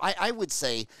on. So I would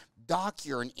say, Doc,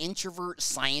 you're an introvert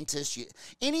scientist.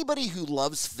 Anybody who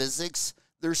loves physics,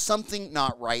 there's something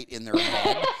not right in their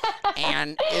head.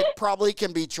 And it probably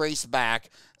can be traced back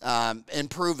and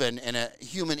proven in a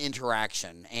human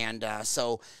interaction. And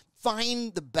so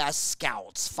find the best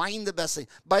scouts. Find the best.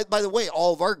 By the way,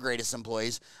 all of our greatest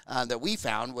employees that we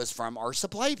found was from our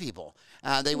supply people.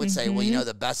 They would say, well,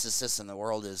 the best assistant in the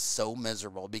world is so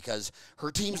miserable because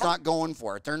her team's not going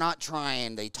for it. They're not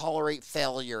trying. They tolerate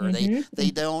failure.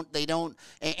 They don't.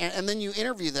 And then you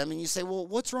interview them and you say, well,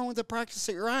 what's wrong with the practice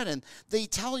that you're at? And they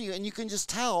tell you, and you can just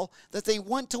tell that they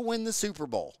want to win the Super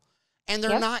Bowl. And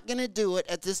they're not going to do it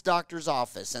at this doctor's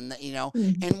office. And,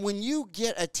 and when you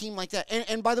get a team like that,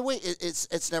 and by the way,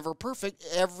 it's never perfect.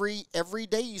 Every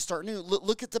day you start new.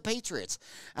 Look at the Patriots.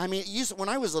 I mean, when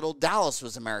I was little, Dallas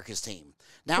was America's team.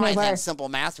 Now I think simple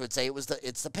math would say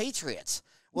it's the Patriots.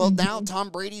 Well, now Tom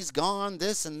Brady's gone,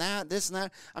 this and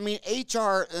that. I mean,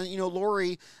 HR,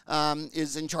 Lori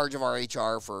is in charge of our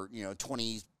HR for,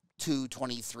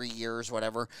 23 years,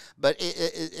 whatever. But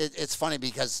it's funny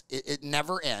because it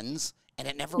never ends and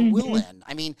it never will end.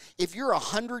 I mean, if you're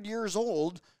 100 years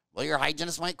old, well, your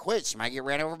hygienist might quit. She might get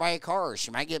ran over by a car.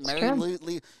 She might get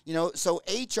married. So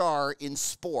HR in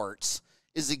sports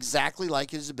is exactly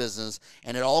like it is a business,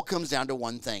 and it all comes down to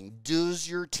one thing. Does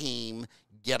your team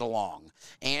get along.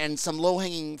 And some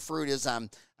low-hanging fruit is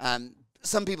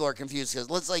some people are confused because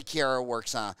let's say Kiera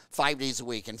works 5 days a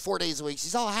week, and 4 days a week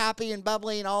she's all happy and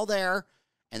bubbly and all there.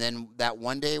 And then that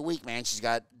 1 day a week, man, she's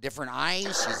got different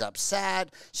eyes. She's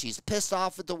upset. She's pissed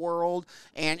off at the world.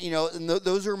 And, you know, and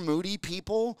those are moody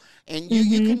people. And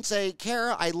you can say,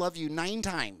 Kiera, I love you 9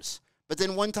 times. But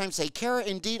then one time say, Kiera,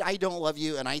 indeed, I don't love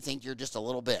you, and I think you're just a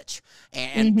little bitch.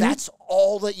 And that's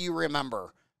all that you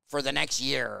remember for the next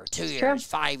year, 2 years,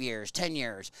 5 years, 10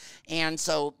 years. And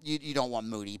so you don't want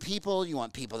moody people. You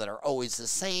want people that are always the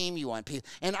same. You want people.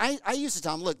 And I used to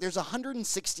tell them, look, there's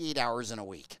 168 hours in a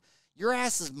week. Your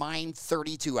ass is mine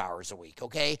 32 hours a week,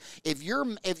 okay? If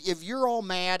you're all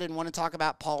mad and want to talk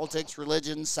about politics,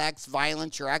 religion, sex,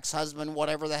 violence, your ex-husband,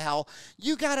 whatever the hell,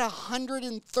 you got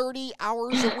 130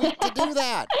 hours a week to do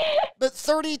that. But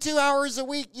 32 hours a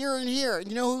week, you're in here. And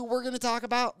you know who we're going to talk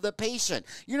about? The patient.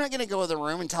 You're not going to go to the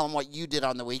room and tell them what you did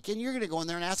on the weekend. You're going to go in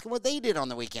there and ask them what they did on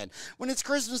the weekend. When it's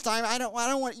Christmas time, I don't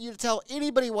want you to tell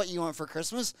anybody what you want for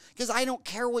Christmas because I don't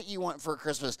care what you want for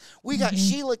Christmas. We got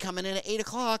Sheila coming in at 8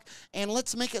 o'clock. And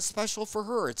let's make it special for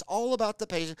her. It's all about the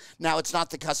patient. Now, it's not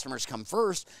the customers come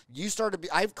first.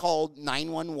 I've called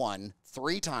 911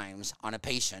 3 times on a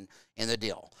patient in the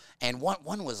deal. And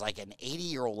one was like an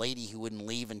 80-year-old lady who wouldn't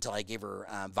leave until I gave her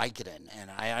Vicodin.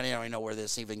 And I don't even know where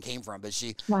this even came from, but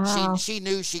she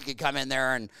knew she could come in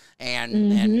there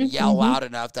and yell loud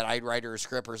enough that I'd write her a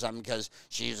script or something because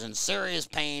she was in serious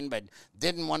pain, but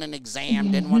didn't want an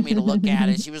exam, didn't want me to look at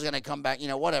it. She was going to come back, you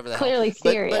know, whatever the hell. Clearly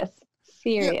serious.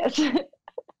 Serious.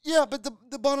 Yeah, but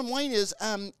the bottom line is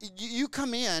you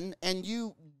come in and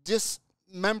you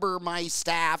dismember my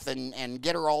staff and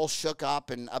get her all shook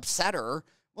up and upset her.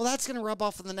 Well, that's going to rub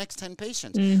off on the next 10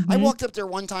 patients. I walked up there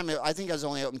one time. I think I was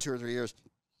only open 2 or 3 years.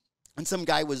 And some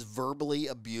guy was verbally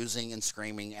abusing and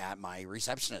screaming at my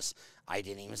receptionist. I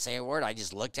didn't even say a word. I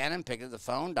just looked at him, picked up the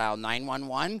phone, dialed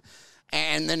 911.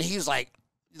 And then he was like,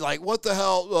 what the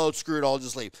hell? Oh, screw it, I'll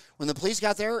just leave. When the police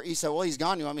got there, he said, well, he's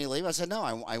gone. You want me to leave? I said, no,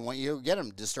 I want you to get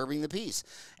him, disturbing the peace.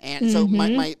 And so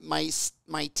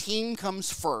my team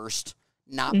comes first,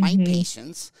 not my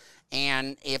patients.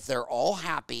 And if they're all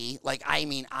happy, like, I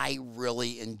mean, I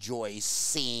really enjoy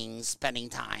spending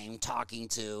time talking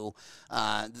to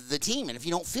the team. And if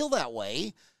you don't feel that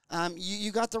way,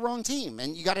 you got the wrong team,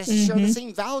 and you got to share the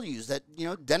same values that, you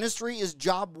know, dentistry is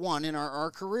job one in our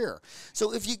career.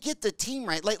 So if you get the team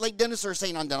right, like dentists are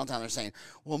saying on Dental Town, they're saying,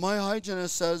 well, my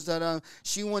hygienist says that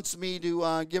she wants me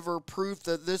to give her proof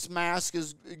that this mask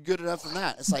is good enough and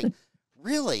that. It's like,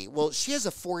 really? Well, she has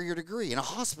a 4-year degree. In a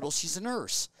hospital, she's a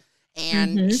nurse.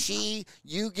 And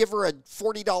you give her a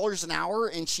 $40 an hour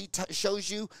and she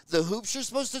shows you the hoops you're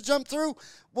supposed to jump through.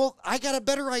 Well, I got a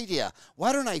better idea.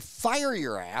 Why don't I fire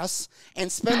your ass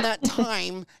and spend that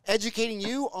time educating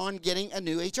you on getting a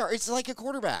new HR? It's like a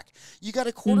quarterback. You got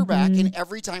a quarterback, and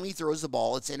every time he throws the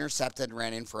ball, it's intercepted and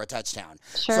ran in for a touchdown.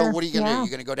 Sure. So what are you going to do? You're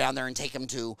going to go down there and take him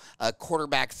to a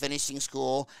quarterback finishing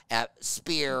school at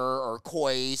Spear or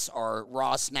Coyce or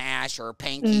Ross Nash or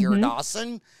Pankey or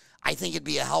Dawson? I think it'd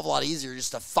be a hell of a lot easier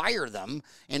just to fire them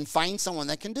and find someone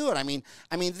that can do it. I mean,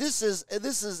 this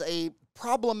is a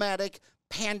problematic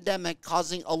pandemic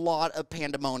causing a lot of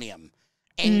pandemonium,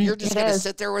 and you're just going to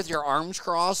sit there with your arms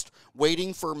crossed,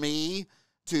 waiting for me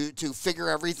to figure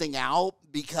everything out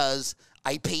because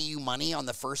I pay you money on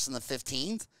the 1st and the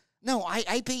 15th. No,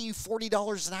 I pay you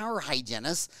 $40 an hour,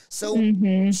 hygienist. So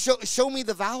show me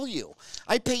the value.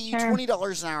 I pay you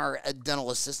 $20 an hour, a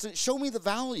dental assistant. Show me the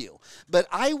value. But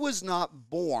I was not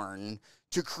born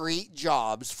to create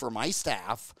jobs for my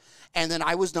staff, and then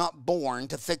I was not born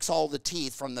to fix all the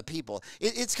teeth from the people.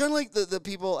 It's kind of like the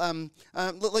people,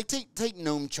 like take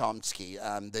Noam Chomsky,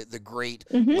 the great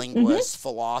linguist,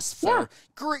 philosopher,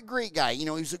 great guy. You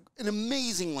know, he was an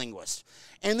amazing linguist.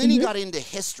 And then he got into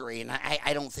history, and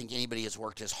I don't think anybody has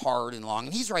worked as hard and long.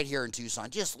 And he's right here in Tucson.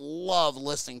 Just love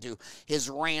listening to his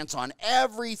rants on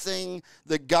everything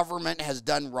the government has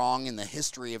done wrong in the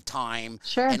history of time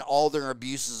and all their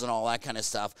abuses and all that kind of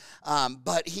stuff.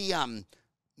 But he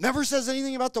never says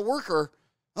anything about the worker.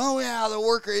 Oh, yeah, the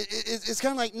worker. It's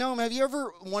kind of like, no, have you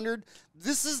ever wondered,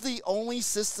 this is the only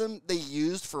system they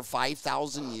used for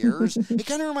 5,000 years? It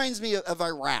kind of reminds me of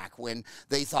Iraq when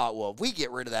they thought, well, if we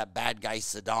get rid of that bad guy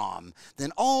Saddam,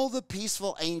 then all the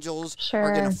peaceful angels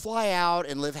are going to fly out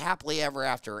and live happily ever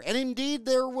after. And indeed,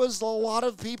 there was a lot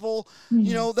of people,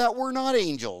 you know, that were not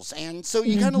angels. And so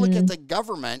you kind of look at the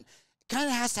government kind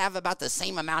of has to have about the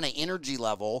same amount of energy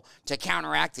level to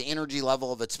counteract the energy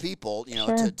level of its people, you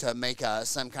know, to make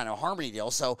some kind of harmony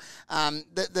deal. So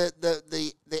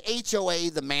the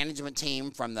HOA, the management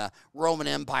team from the Roman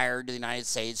Empire to the United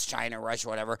States, China, Russia,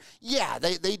 whatever, yeah,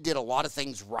 they did a lot of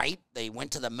things right. They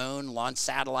went to the moon, launched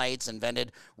satellites,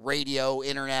 invented radio,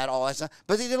 internet, all that stuff,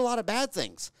 but they did a lot of bad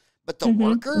things. But the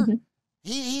worker,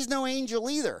 he's no angel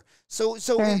either. So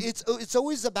it's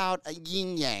always about a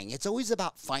yin yang. It's always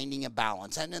about finding a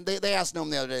balance. And they asked Noam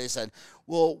the other day, they said,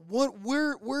 well,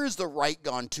 where's the right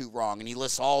gone too wrong? And he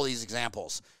lists all these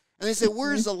examples. And they said,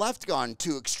 where's the left gone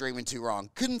too extreme and too wrong?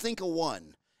 Couldn't think of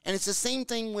one. And it's the same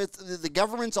thing with the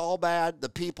government's all bad, the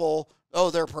people, oh,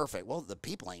 they're perfect. Well, the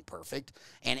people ain't perfect.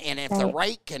 And if the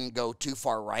right can go too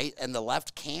far right and the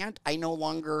left can't, I no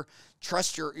longer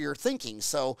trust your thinking.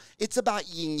 So it's about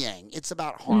yin yang. It's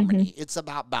about harmony. It's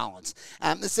about balance.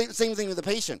 The same thing with the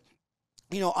patient.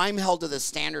 You know, I'm held to this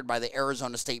standard by the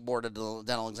Arizona State Board of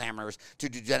Dental Examiners to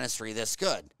do dentistry this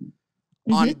good.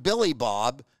 On Billy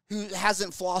Bob, who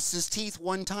hasn't flossed his teeth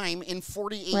one time in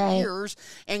 48 years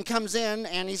and comes in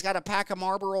and he's got a pack of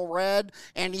Marlboro Red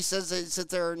and he sits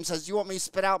there and says, you want me to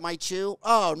spit out my chew?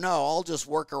 Oh, no, I'll just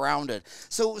work around it.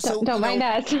 So don't mind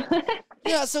us.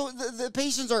 Yeah, so the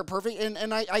patients aren't perfect,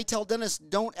 and I tell dentists,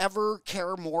 don't ever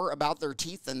care more about their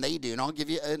teeth than they do, and I'll give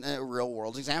you a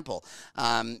real-world example.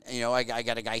 You know, I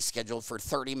got a guy scheduled for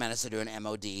 30 minutes to do an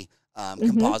MOD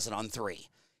composite on 3.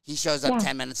 He shows up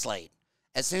 10 minutes late.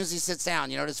 As soon as he sits down,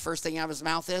 you know what his first thing out of his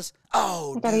mouth is?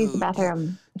 Oh, I gotta use the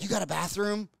bathroom. You got a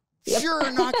bathroom? Yep.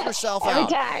 Sure, knock yourself Every out.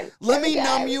 time. Let me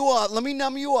numb you up. Let me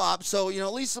numb you up. So, you know,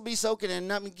 at least it'll be soaking in.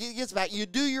 Gets back. You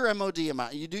do your MOD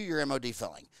amount. You do your MOD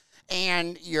filling.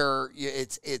 And you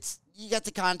got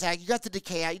the contact, you got the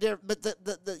decay, but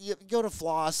you go to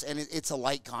floss and it's a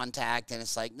light contact and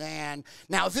it's like, man.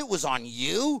 Now, if it was on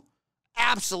you,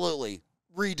 absolutely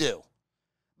redo.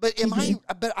 But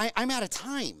I'm out of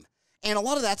time, and a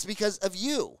lot of that's because of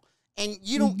you, and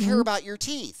you don't care about your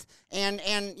teeth. And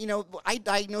you know, I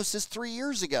diagnosed this 3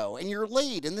 years ago, and you're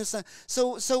late, and this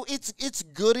so it's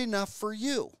good enough for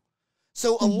you.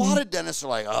 So a lot of dentists are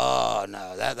like, oh,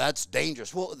 no, that's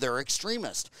dangerous. Well, they're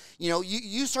extremists. You know,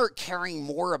 you start caring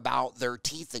more about their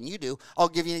teeth than you do. I'll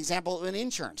give you an example of an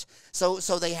insurance. So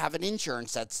they have an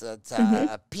insurance that's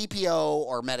PPO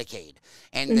or Medicaid.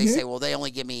 And they say, well, they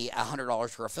only give me $100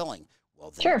 for a filling.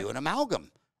 Well, they do an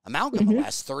amalgam. Amalgam will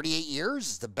last 38 years.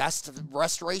 It's the best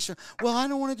restoration. Well, I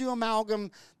don't want to do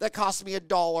amalgam that costs me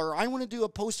 $1. I want to do a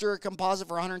posterior composite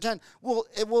for 110.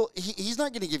 Well, he's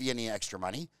not going to give you any extra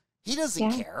money. He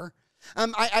doesn't care.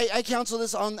 I counsel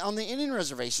this on the Indian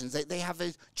reservations. They have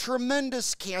a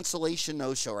tremendous cancellation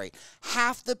no-show rate.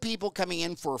 Half the people coming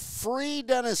in for free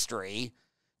dentistry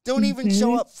don't even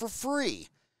show up for free.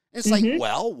 It's like,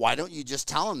 well, why don't you just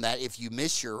tell them that if you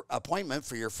miss your appointment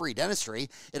for your free dentistry,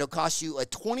 it'll cost you a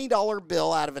 $20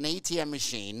 bill out of an ATM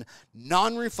machine,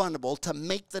 non-refundable, to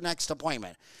make the next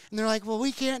appointment. And they're like, well,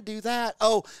 we can't do that.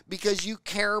 Oh, because you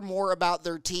care more about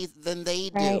their teeth than they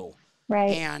do.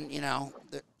 Right. And, you know,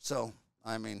 so,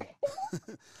 I mean.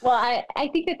 Well, I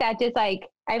think that just like,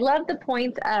 I love the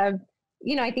points of,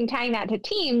 you know, I think tying that to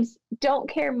teams, don't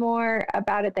care more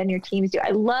about it than your teams do. I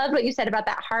love what you said about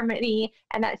that harmony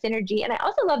and that synergy. And I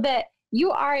also love that you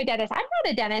are a dentist. I'm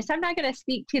not a dentist. I'm not going to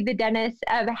speak to the dentist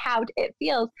of how it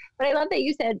feels, but I love that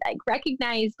you said, like,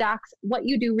 recognize, docs, what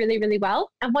you do really, really well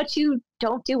and what you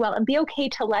don't do well, and be okay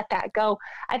to let that go.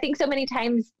 I think so many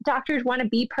times doctors want to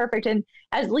be perfect. And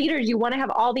as leaders, you want to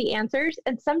have all the answers.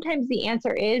 And sometimes the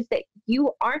answer is that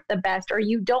you aren't the best, or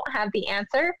you don't have the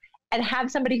answer, and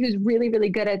have somebody who's really, really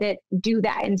good at it do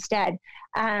that instead.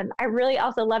 I really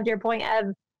also loved your point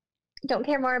of, don't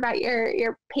care more about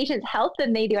your patient's health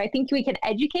than they do. I think we can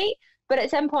educate, but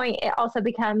at some point it also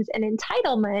becomes an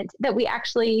entitlement that we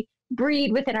actually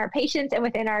breed within our patients and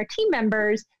within our team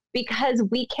members, because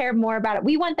we care more about it.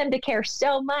 We want them to care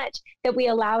so much that we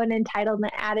allow an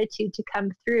entitlement attitude to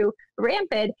come through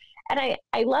rampant. And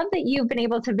I love that you've been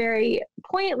able to very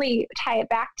poignantly tie it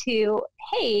back to,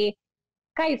 hey,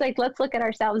 guys, like, let's look at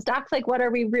ourselves. Docs, like, what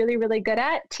are we really, really good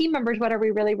at? Team members, what are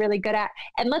we really, really good at?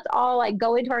 And let's all, like,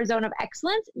 go into our zone of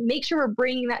excellence, make sure we're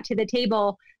bringing that to the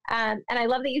table. And I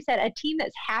love that you said a team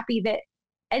that's happy that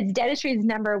as dentistry is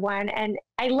number one. And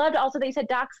I loved also they said,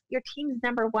 docs, your team's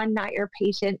number one, not your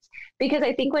patients. Because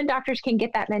I think when doctors can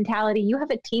get that mentality, you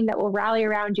have a team that will rally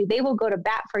around you. They will go to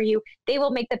bat for you. They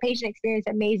will make the patient experience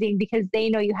amazing because they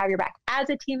know you have your back. As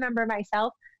a team member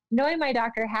myself, knowing my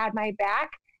doctor had my back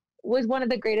was one of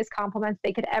the greatest compliments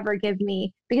they could ever give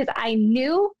me, because I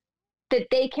knew that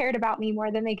they cared about me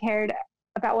more than they cared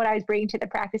about what I was bringing to the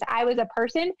practice. I was a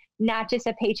person, not just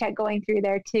a paycheck going through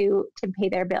there to pay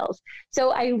their bills.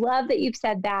 So I love that you've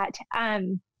said that.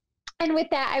 And with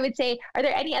that, I would say, are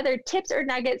there any other tips or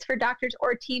nuggets for doctors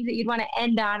or teams that you'd want to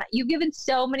end on? You've given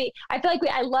so many. I feel like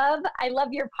I love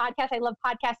your podcast. I love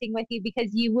podcasting with you because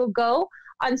you will go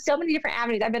on so many different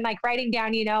avenues. I've been like writing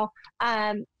down,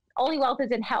 only wealth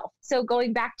is in health. So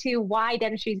going back to why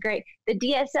dentistry is great, the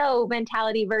DSO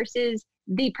mentality versus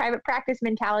the private practice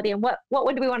mentality, and what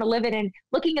would we want to live in, and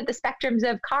looking at the spectrums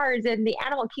of cars and the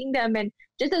animal kingdom, and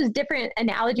just those different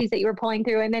analogies that you were pulling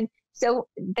through. And then to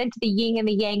the yin and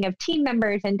the yang of team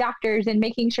members and doctors, and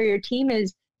making sure your team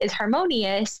is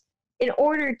harmonious in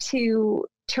order to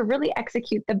really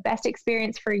execute the best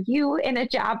experience for you in a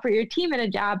job, for your team in a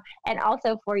job, and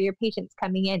also for your patients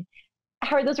coming in.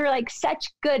 Howard, those were like such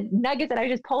good nuggets that I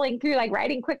was just pulling through, like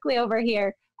writing quickly over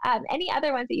here. Any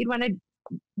other ones that you'd want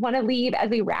to leave as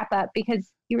we wrap up? Because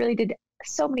you really did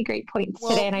so many great points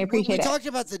today, and I appreciate it. We talked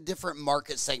about the different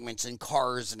market segments in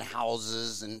cars and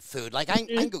houses and food. Like I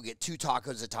can go get 2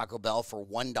 tacos at Taco Bell for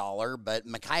 $1, but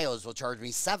Macayo's will charge me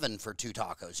 $7 for 2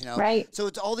 tacos. Right? So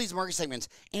it's all these market segments,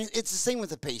 and it's the same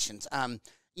with the patients. A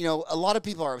lot of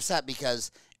people are upset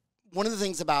because one of the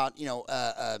things about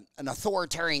an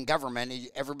authoritarian government,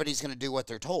 everybody's going to do what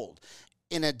they're told.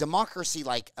 In a democracy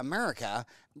like America,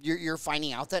 you're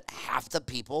finding out that half the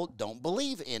people don't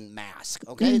believe in masks.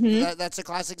 Okay, that's a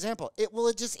classic example. It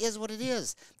just is what it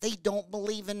is. They don't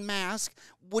believe in masks.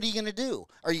 What are you going to do?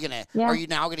 Are you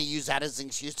now going to use that as an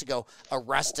excuse to go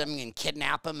arrest them and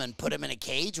kidnap them and put them in a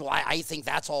cage? Well, I think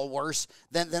that's all worse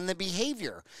than the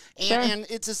behavior. And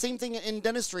it's the same thing in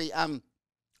dentistry.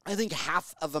 I think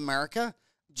half of America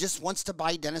just wants to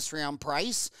buy dentistry on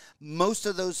price. Most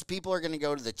of those people are going to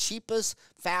go to the cheapest,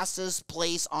 fastest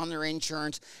place on their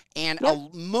insurance, and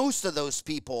most of those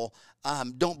people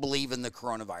don't believe in the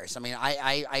coronavirus.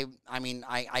 I mean,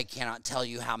 I cannot tell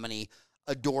you how many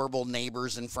adorable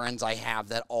neighbors and friends I have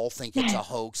that all think it's a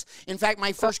hoax. In fact,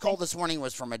 my first call this morning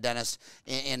was from a dentist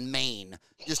in Maine,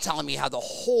 just telling me how the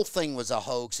whole thing was a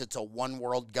hoax. It's a one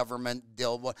world government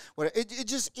deal. It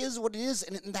just is what it is,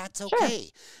 and that's okay.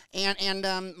 Sure.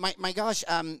 And my gosh,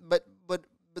 but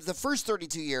the first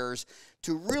 32 years,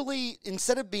 to really,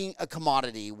 instead of being a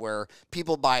commodity where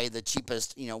people buy the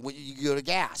cheapest, you go to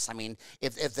gas. I mean,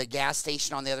 if the gas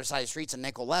station on the other side of the street's a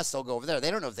nickel less, they'll go over there.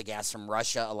 They don't know if the gas from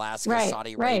Russia, Alaska,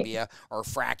 Saudi Arabia, or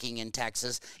fracking in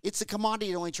Texas. It's a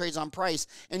commodity that only trades on price,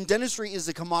 and dentistry is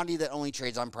a commodity that only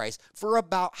trades on price for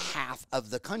about half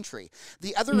of the country.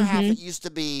 The other half, it used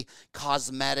to be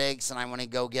cosmetics, and I want to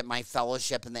go get my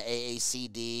fellowship in the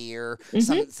AACD or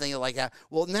something like that.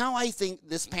 Well, now I think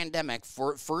this pandemic,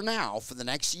 for the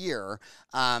next year,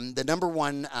 the number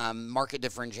one market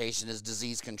differentiation is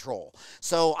disease control.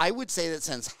 So I would say that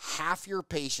since half your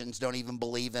patients don't even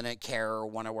believe in it, care, or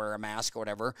want to wear a mask or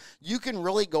whatever, you can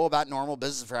really go about normal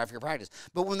business for half your practice.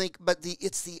 But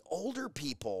it's the older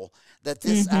people that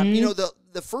this,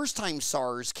 the first time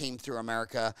SARS came through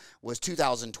America was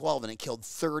 2012, and it killed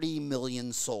 30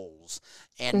 million souls,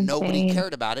 and nobody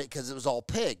cared about it because it was all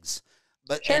pigs.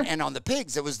 But and on the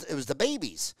pigs, it was the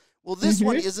babies. Well, this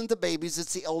one isn't the babies,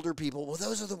 it's the older people. Well,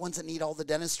 those are the ones that need all the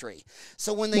dentistry.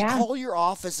 So when they call your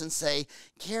office and say,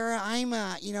 Kiera,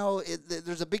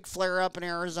 there's a big flare up in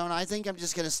Arizona, I think I'm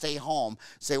just going to stay home.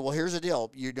 Say, well, here's the deal.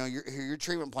 Your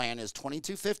treatment plan is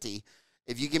 $22.50.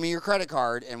 If you give me your credit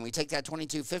card and we take that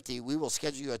 $22.50, we will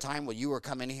schedule you a time where you are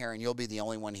coming here and you'll be the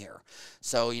only one here.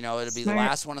 So, it'll be the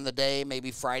last one of the day, maybe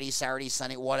Friday, Saturday,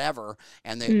 Sunday, whatever.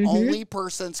 And the only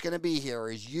person that's going to be here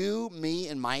is you, me,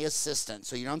 and my assistant.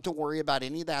 So you don't have to worry about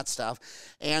any of that stuff.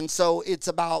 And so it's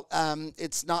about,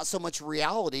 it's not so much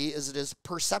reality as it is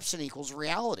perception equals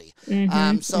reality.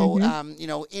 Anything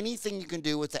you can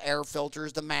do with the air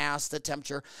filters, the mask, the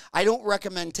temperature. I don't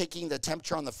recommend taking the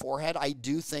temperature on the forehead. I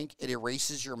do think it erases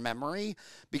your memory,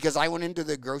 because I went into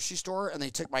the grocery store and they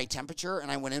took my temperature, and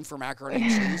I went in for macaroni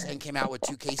and cheese and came out with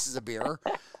 2 cases of beer.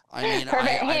 I mean,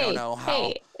 I don't know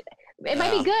how. It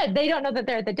might be good. They don't know that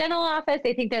they're at the dental office.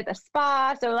 They think they're at the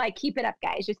spa. So keep it up,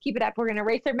 guys. Just keep it up. We're going to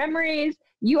erase their memories.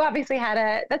 You obviously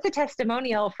that's a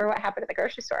testimonial for what happened at the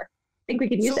grocery store. I think we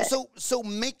could use it. So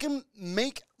make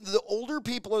the older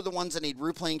people are the ones that need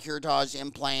root plane curettage,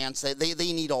 implants.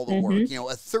 They need all the work.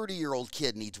 A 30-year-old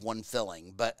kid needs one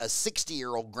filling, but a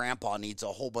 60-year-old grandpa needs a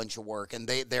whole bunch of work, and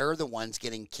they're the ones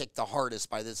getting kicked the hardest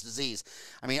by this disease.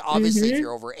 I mean, obviously, if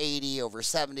you're over 80, over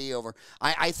 70,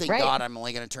 I thank God I'm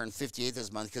only going to turn 58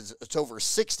 this month, because it's over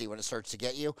 60 when it starts to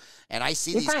get you. And I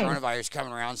see these coronavirus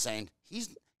coming around saying,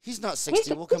 He's not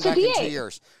 60. We'll come back in 2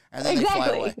 years. And then they fly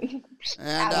away.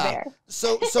 And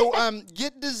so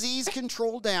get disease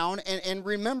control down, and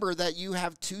remember that you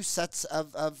have two sets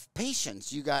of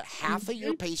patients. You got half of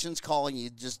your patients calling you,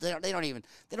 just they don't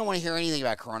want to hear anything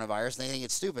about coronavirus. They think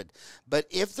it's stupid. But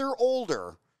if they're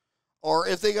older, or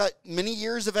if they got many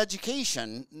years of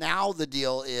education, now the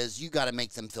deal is you got to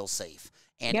make them feel safe.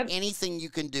 And anything you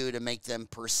can do to make them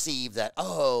perceive that,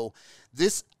 oh,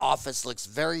 this office looks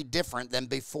very different than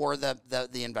before the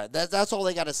invite. That's all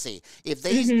they got to see. If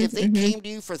they came to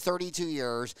you for 32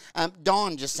 years,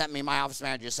 Dawn just sent me, my office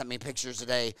manager just sent me pictures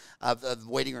today of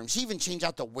waiting room. She even changed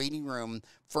out the waiting room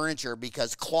furniture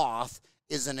because cloth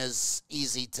isn't as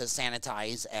easy to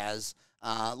sanitize as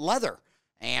leather.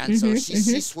 And so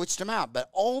she switched them out.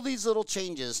 But all these little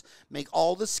changes make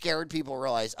all the scared people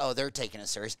realize, oh, they're taking it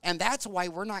serious. And that's why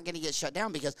we're not going to get shut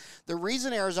down, because the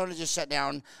reason Arizona just shut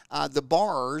down the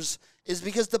bars is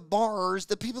because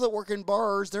the people that work in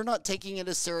bars, they're not taking it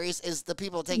as serious as the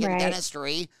people taking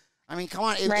dentistry. I mean, come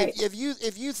on.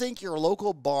 If you think your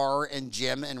local bar and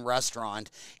gym and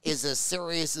restaurant is as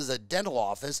serious as a dental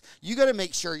office, you got to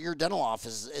make sure your dental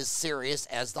office is as serious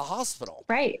as the hospital.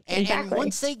 Right. And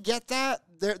once they get that,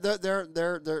 we're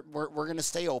going to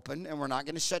stay open, and we're not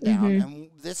going to shut down. And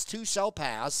this too shall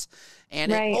pass.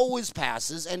 And it always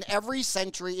passes, and every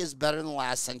century is better than the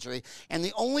last century. And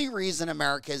the only reason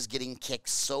America is getting kicked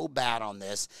so bad on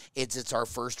this is it's our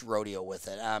first rodeo with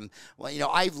it. Well, you know,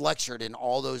 I've lectured in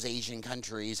all those Asian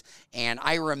countries, and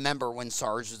I remember when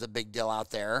SARS was a big deal out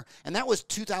there, and that was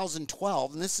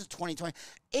 2012, and this is 2020.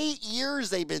 8 years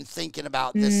they've been thinking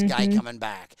about this guy coming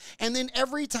back. And then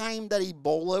every time that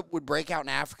Ebola would break out in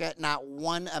Africa, not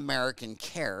one American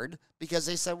cared, because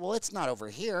they said, well, it's not over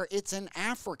here, it's in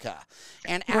Africa.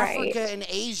 And Africa and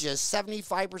Asia,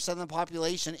 75% of the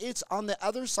population, it's on the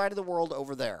other side of the world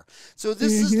over there. So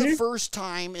this is the first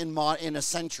time in a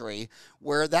century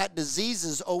where that disease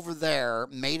is over there,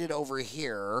 made it over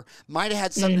here, might have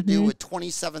had something to do with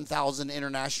 27,000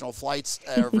 international flights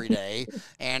every day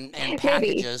and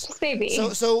packages. Maybe.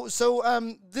 So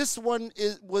this one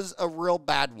was a real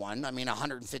bad one. I mean,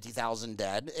 150,000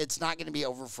 dead. It's not going to be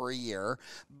over for a year,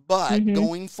 but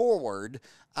going forward,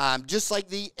 just like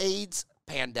the AIDS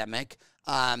pandemic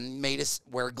made us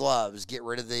wear gloves, get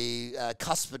rid of the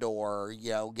cuspidor,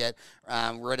 get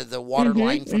rid of the water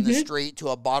line from the street to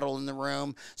a bottle in the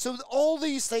room. So all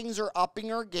these things are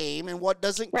upping our game, and what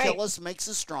doesn't kill us makes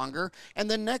us stronger. And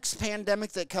the next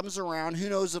pandemic that comes around, who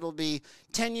knows, it'll be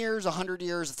 10 years, 100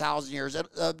 years, 1,000 years.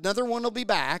 Another one will be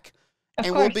back.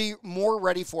 And we'll be more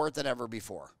ready for it than ever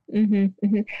before.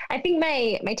 I think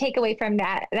my takeaway from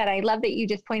that I love that you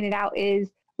just pointed out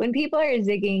is, when people are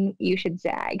zigging, you should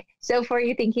zag. So for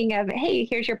you thinking of, hey,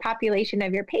 here's your population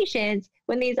of your patients,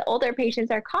 when these older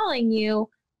patients are calling you,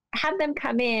 have them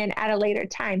come in at a later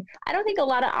time. I don't think a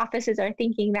lot of offices are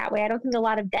thinking that way. I don't think a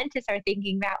lot of dentists are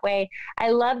thinking that way. I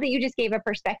love that you just gave a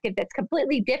perspective that's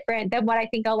completely different than what I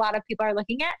think a lot of people are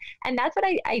looking at. And that's what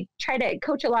I try to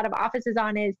coach a lot of offices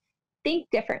on, is think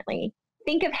differently.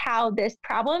 Think of how this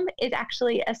problem is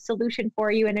actually a solution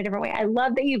for you in a different way. I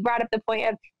love that you brought up the point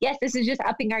of, yes, this is just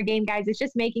upping our game, guys. It's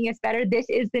just making us better. This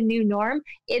is the new norm.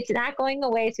 It's not going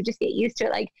away. So just get used to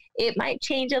it. Like, it might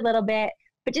change a little bit,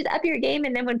 but just up your game.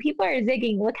 And then when people are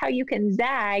zigging, look how you can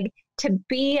zag to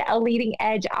be a leading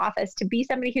edge office, to be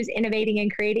somebody who's innovating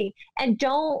and creating. And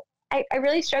I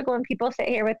really struggle when people sit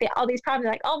here with all these problems,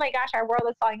 like, oh my gosh, our world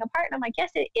is falling apart. And I'm like, yes,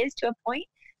 it is to a point.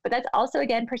 But that's also,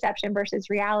 again, perception versus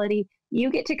reality.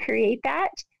 You get to create that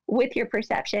with your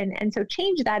perception. And so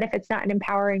change that if it's not an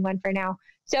empowering one for now.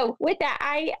 So with that,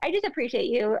 I just appreciate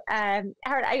you, Howard.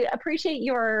 I appreciate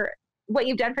what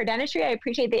you've done for dentistry. I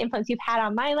appreciate the influence you've had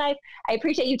on my life. I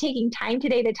appreciate you taking time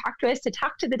today to talk to us, to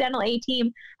talk to the Dental A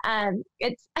team. I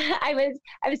was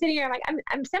sitting here, I'm like,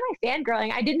 I'm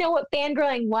semi-fangirling. I didn't know what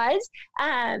fangirling was,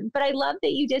 but I love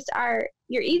that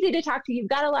you're easy to talk to. You've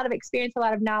got a lot of experience, a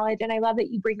lot of knowledge, and I love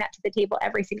that you bring that to the table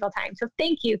every single time. So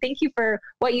thank you. Thank you for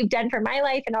what you've done for my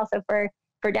life, and also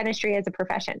for dentistry as a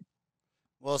profession.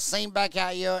 Well, same back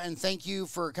at you, and thank you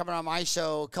for coming on my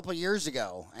show a couple of years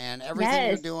ago. And everything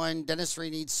you're doing,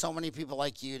 dentistry needs so many people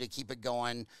like you to keep it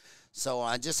going. So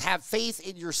just have faith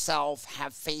in yourself,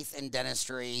 have faith in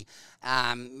dentistry.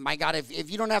 My God,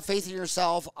 if you don't have faith in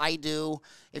yourself, I do.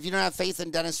 If you don't have faith in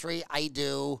dentistry, I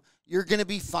do. You're going to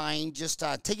be fine. Just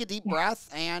take a deep breath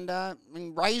and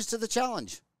rise to the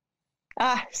challenge.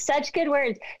 Such good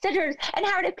words. Such words. And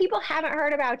Howard, if people haven't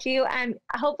heard about you,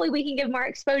 hopefully we can give more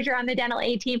exposure on the Dental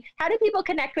A team. How do people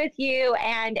connect with you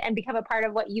and become a part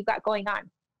of what you've got going on?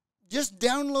 just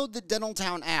download the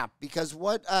Dentaltown app, because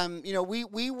what you know, we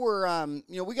were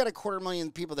we got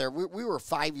 250,000 people there. We were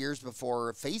 5 years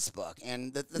before Facebook,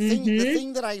 and the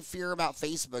thing that I fear about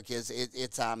Facebook is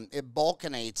it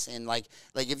balkanates in like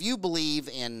if you believe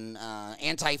in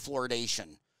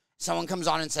anti-fluoridation, someone comes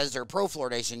on and says they're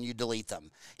pro-fluoridation, you delete them.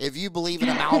 If you believe in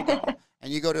amalgam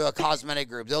and you go to a cosmetic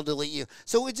group, they'll delete you.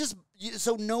 So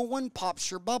so no one pops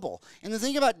your bubble. And the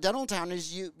thing about Dentaltown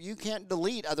is you can't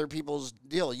delete other people's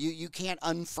deal. You can't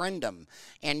unfriend them.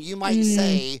 And you might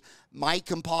say, my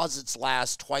composites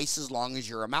last twice as long as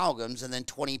your amalgams, and then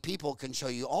 20 people can show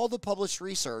you all the published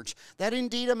research that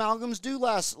indeed amalgams do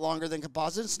last longer than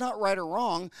composites. It's not right or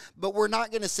wrong, but we're not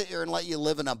going to sit here and let you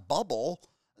live in a bubble.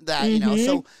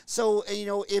 That, so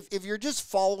if you're just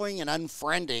following and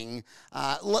unfriending,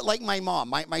 like my mom,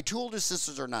 my two older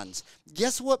sisters are nuns.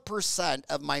 Guess what %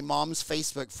 of my mom's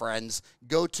Facebook friends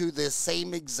go to the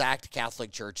same exact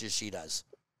Catholic church as she does?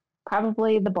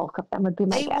 Probably the bulk of them would be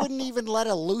my guess. They wouldn't even let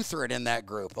a Lutheran in that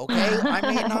group, okay? I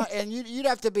mean, and you'd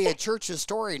have to be a church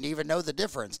historian to even know the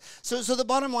difference. So the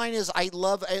bottom line is, I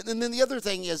love, and then the other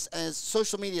thing is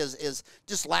social media is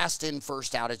just last in,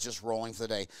 first out. It's just rolling for the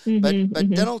day. But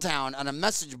Dentaltown on a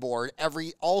message board,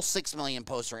 all 6 million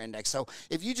posts are indexed. So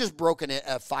if you just broke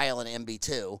a file in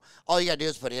MB2, all you got to do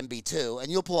is put MB2,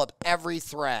 and you'll pull up every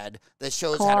thread that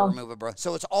shows how to remove a bro.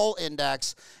 So it's all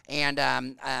indexed, and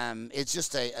it's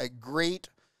just a great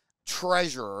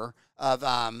treasure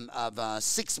of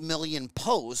 6 million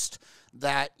posts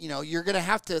that you're going to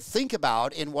have to think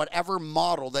about in whatever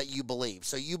model that you believe.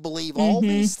 So you believe all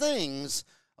these things,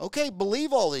 okay?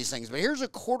 Believe all these things, but here's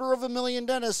 250,000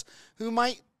 dentists who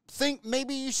might think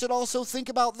maybe you should also think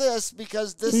about this,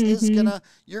 because this is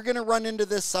you're gonna run into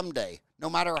this someday. No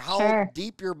matter how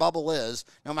deep your bubble is,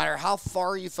 no matter how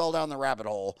far you fell down the rabbit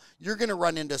hole, you're gonna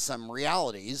run into some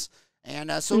realities.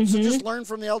 And so just learn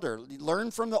from the elder,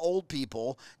 learn from the old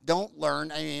people. Don't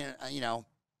learn. I mean,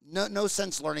 no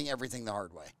sense learning everything the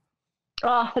hard way.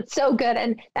 Oh, that's so good.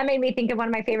 And that made me think of one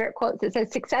of my favorite quotes. It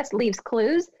says, "Success leaves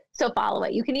clues, so follow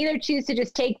it." You can either choose to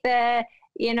just take the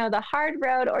hard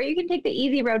road, or you can take the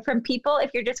easy road from people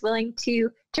if you're just willing to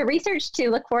research,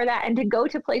 to look for that, and to go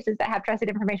to places that have trusted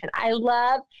information. I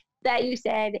love that you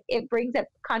said it brings up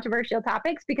controversial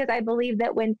topics, because I believe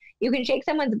that when you can shake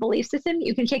someone's belief system,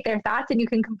 you can shake their thoughts, and you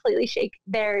can completely shake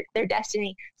their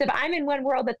destiny. So if I'm in one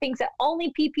world that thinks that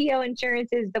only PPO insurance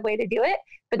is the way to do it,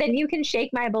 but then you can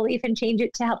shake my belief and change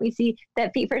it to help me see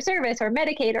that fee for service or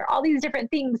Medicaid or all these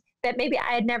different things that maybe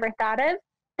I had never thought of,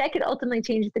 that could ultimately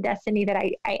change the destiny that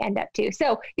I end up to.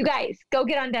 So you guys, go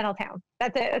get on Dentaltown.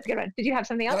 That's a good one. Did you have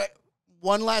something else?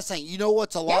 One last thing. You know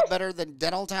what's a lot better than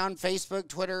Dentaltown? Facebook,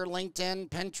 Twitter, LinkedIn,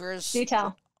 Pinterest. Do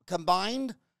tell.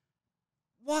 Combined?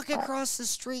 Walk across the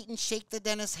street and shake the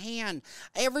dentist's hand.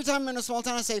 Every time I'm in a small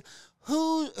town, I say,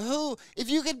 who,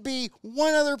 if you could be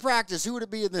one other practice, who would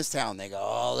it be in this town? They go,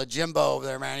 oh, the Jimbo over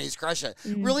there, man, he's crushing it.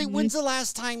 Really, when's the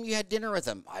last time you had dinner with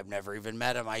him? I've never even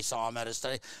met him. I saw him at a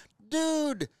study.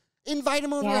 Dude, invite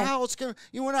him over your house.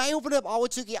 When I opened up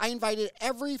Awatuki, I invited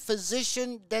every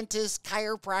physician, dentist,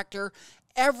 chiropractor,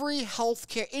 every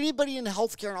healthcare, anybody in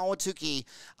healthcare in Awatuki,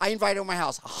 I invited to my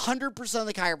house. 100% of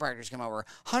the chiropractors come over.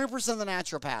 100% of the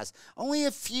naturopaths. Only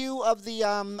a few of the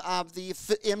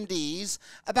MDs,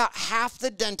 about half the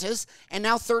dentists, and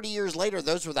now 30 years later,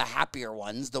 those were the happier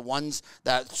ones, the ones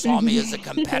that saw me as a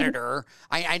competitor.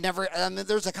 I never,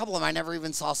 there's a couple of them I never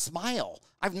even saw smile.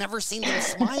 I've never seen them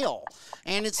smile.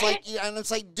 And it's like,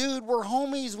 dude, we're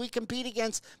homies. We compete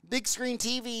against big screen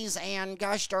TVs and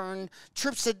gosh darn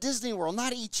trips to Disney World,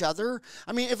 not each other.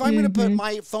 I mean, if I'm going to put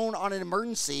my phone on an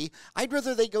emergency, I'd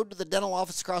rather they go to the dental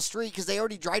office across the street, because they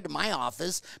already drive to my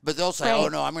office, but they'll say, oh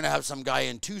no, I'm going to have some guy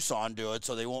in Tucson do it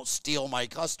so they won't steal my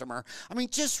customer. I mean,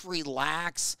 just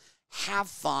relax. Have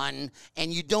fun,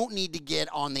 and you don't need to get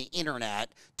on the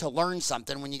internet to learn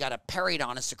something when you got a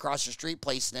periodontist across the street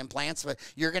placing implants, but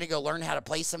you're going to go learn how to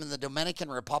place them in the Dominican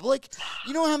Republic.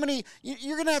 You know how many,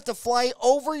 you're going to have to fly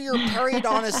over your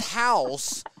periodontist's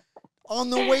house on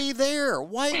the way there.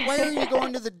 Why are you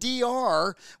going to the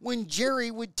DR when Jerry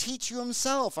would teach you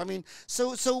himself? I mean,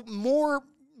 so more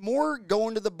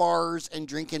going to the bars and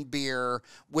drinking beer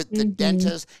with the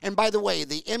dentist. And by the way,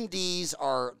 the MDs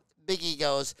are big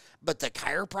egos, but the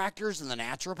chiropractors and the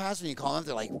naturopaths, when you call them,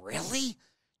 they're like, really?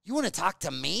 You want to talk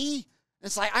to me?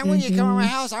 It's like, I want you to come to my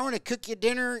house. I want to cook you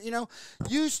dinner.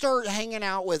 You start hanging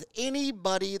out with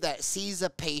anybody that sees a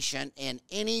patient in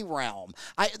any realm.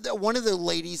 One of the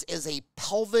ladies is a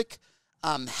pelvic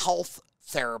health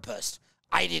therapist.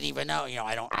 I didn't even know.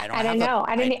 I don't I have didn't know.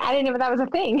 I didn't know that was a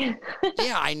thing.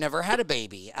 Yeah, I never had a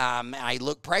baby. I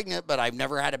look pregnant, but I've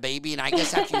never had a baby. And I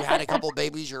guess after you had a couple of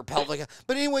babies, your pelvic.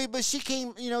 But anyway, she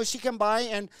came by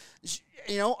and,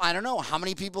 I don't know how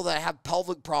many people that have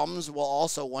pelvic problems will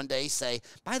also one day say,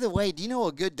 by the way, do you know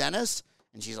a good dentist?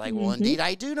 And she's like, well, indeed,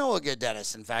 I do know a good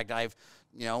dentist. In fact, I've,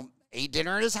 ate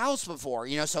dinner at his house before,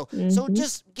 so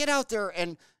just get out there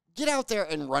and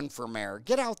run for mayor.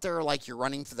 Get out there like you're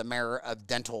running for the mayor of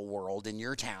dental world in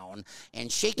your town and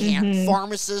shake hands.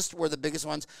 Pharmacists were the biggest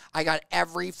ones. I got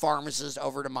every pharmacist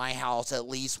over to my house at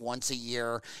least once a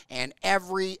year, and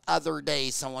every other day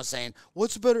someone's saying,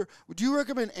 what's better? Would you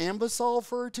recommend Ambisol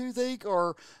for a toothache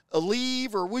or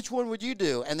Aleve, or which one would you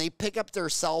do? And they pick up their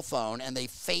cell phone and they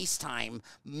FaceTime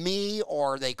me,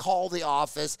 or they call the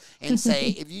office and say,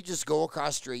 if you just go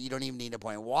across the street, you don't even need an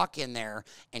appointment. Walk in there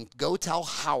and go tell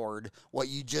Howard what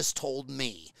you just told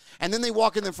me. And then they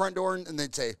walk in the front door and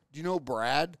they'd say, do you know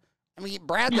Brad? I mean,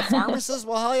 Brad the pharmacist?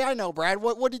 Well, hell yeah, I know Brad.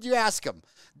 What did you ask him?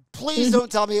 Please don't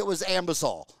tell me it was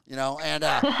Ambisol,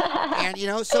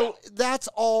 so that's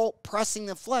all pressing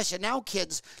the flesh. And now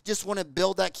kids just want to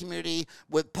build that community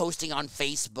with posting on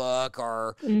Facebook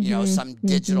or, some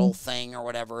digital thing or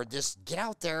whatever. Just get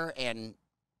out there and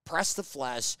press the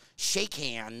flesh, shake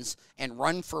hands, and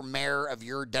run for mayor of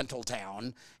your dental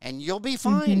town, and you'll be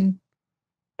fine.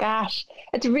 Gosh,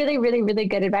 that's really, really, really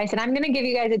good advice. And I'm going to give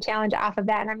you guys a challenge off of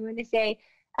that. And I'm going to say,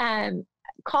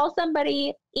 call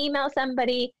somebody, email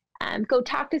somebody, go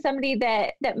talk to somebody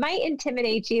that might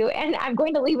intimidate you. And I'm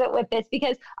going to leave it with this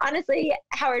because honestly,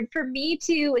 Howard, for me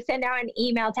to send out an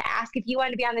email to ask if you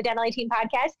want to be on the Dental 18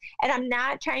 podcast, and I'm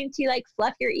not trying to like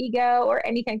fluff your ego or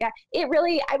anything like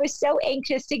that. I was so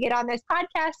anxious to get on this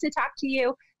podcast to talk to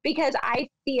you because I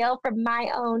feel from my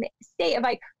own state of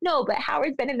like, no, but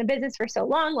Howard's been in the business for so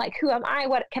long. Like, who am I?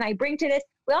 What can I bring to this?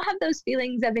 We all have those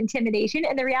feelings of intimidation.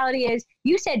 And the reality is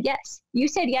you said yes. You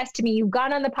said yes to me. You've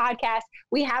gone on the podcast.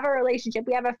 We have a relationship.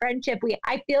 We have a friendship.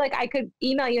 I feel like I could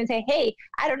email you and say, hey,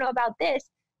 I don't know about this,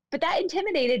 but that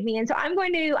intimidated me. And so I'm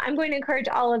going to encourage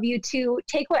all of you to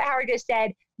take what Howard just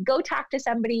said, go talk to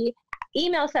somebody,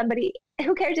 email somebody.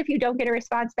 Who cares if you don't get a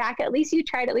response back? At least you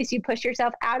tried. At least you push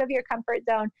yourself out of your comfort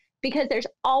zone, because there's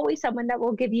always someone that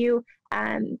will give you,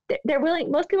 they're willing,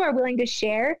 most people are willing to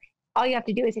share. All you have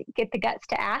to do is get the guts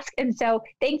to ask. And so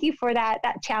thank you for that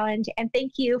challenge. And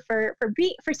thank you for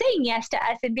saying yes to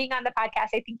us and being on the podcast.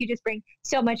 I think you just bring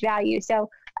so much value. So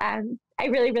I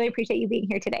really, really appreciate you being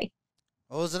here today.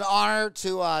 Well, it was an honor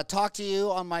to talk to you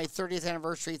on my 30th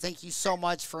anniversary. Thank you so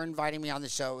much for inviting me on the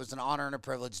show. It was an honor and a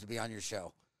privilege to be on your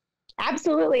show.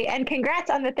 Absolutely. And congrats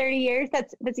on the 30 years.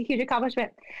 That's a huge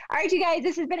accomplishment. All right, you guys,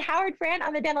 this has been Howard Fran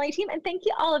on the Dental A Team. And thank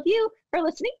you all of you for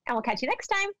listening. And we'll catch you next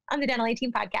time on the Dental A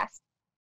Team podcast.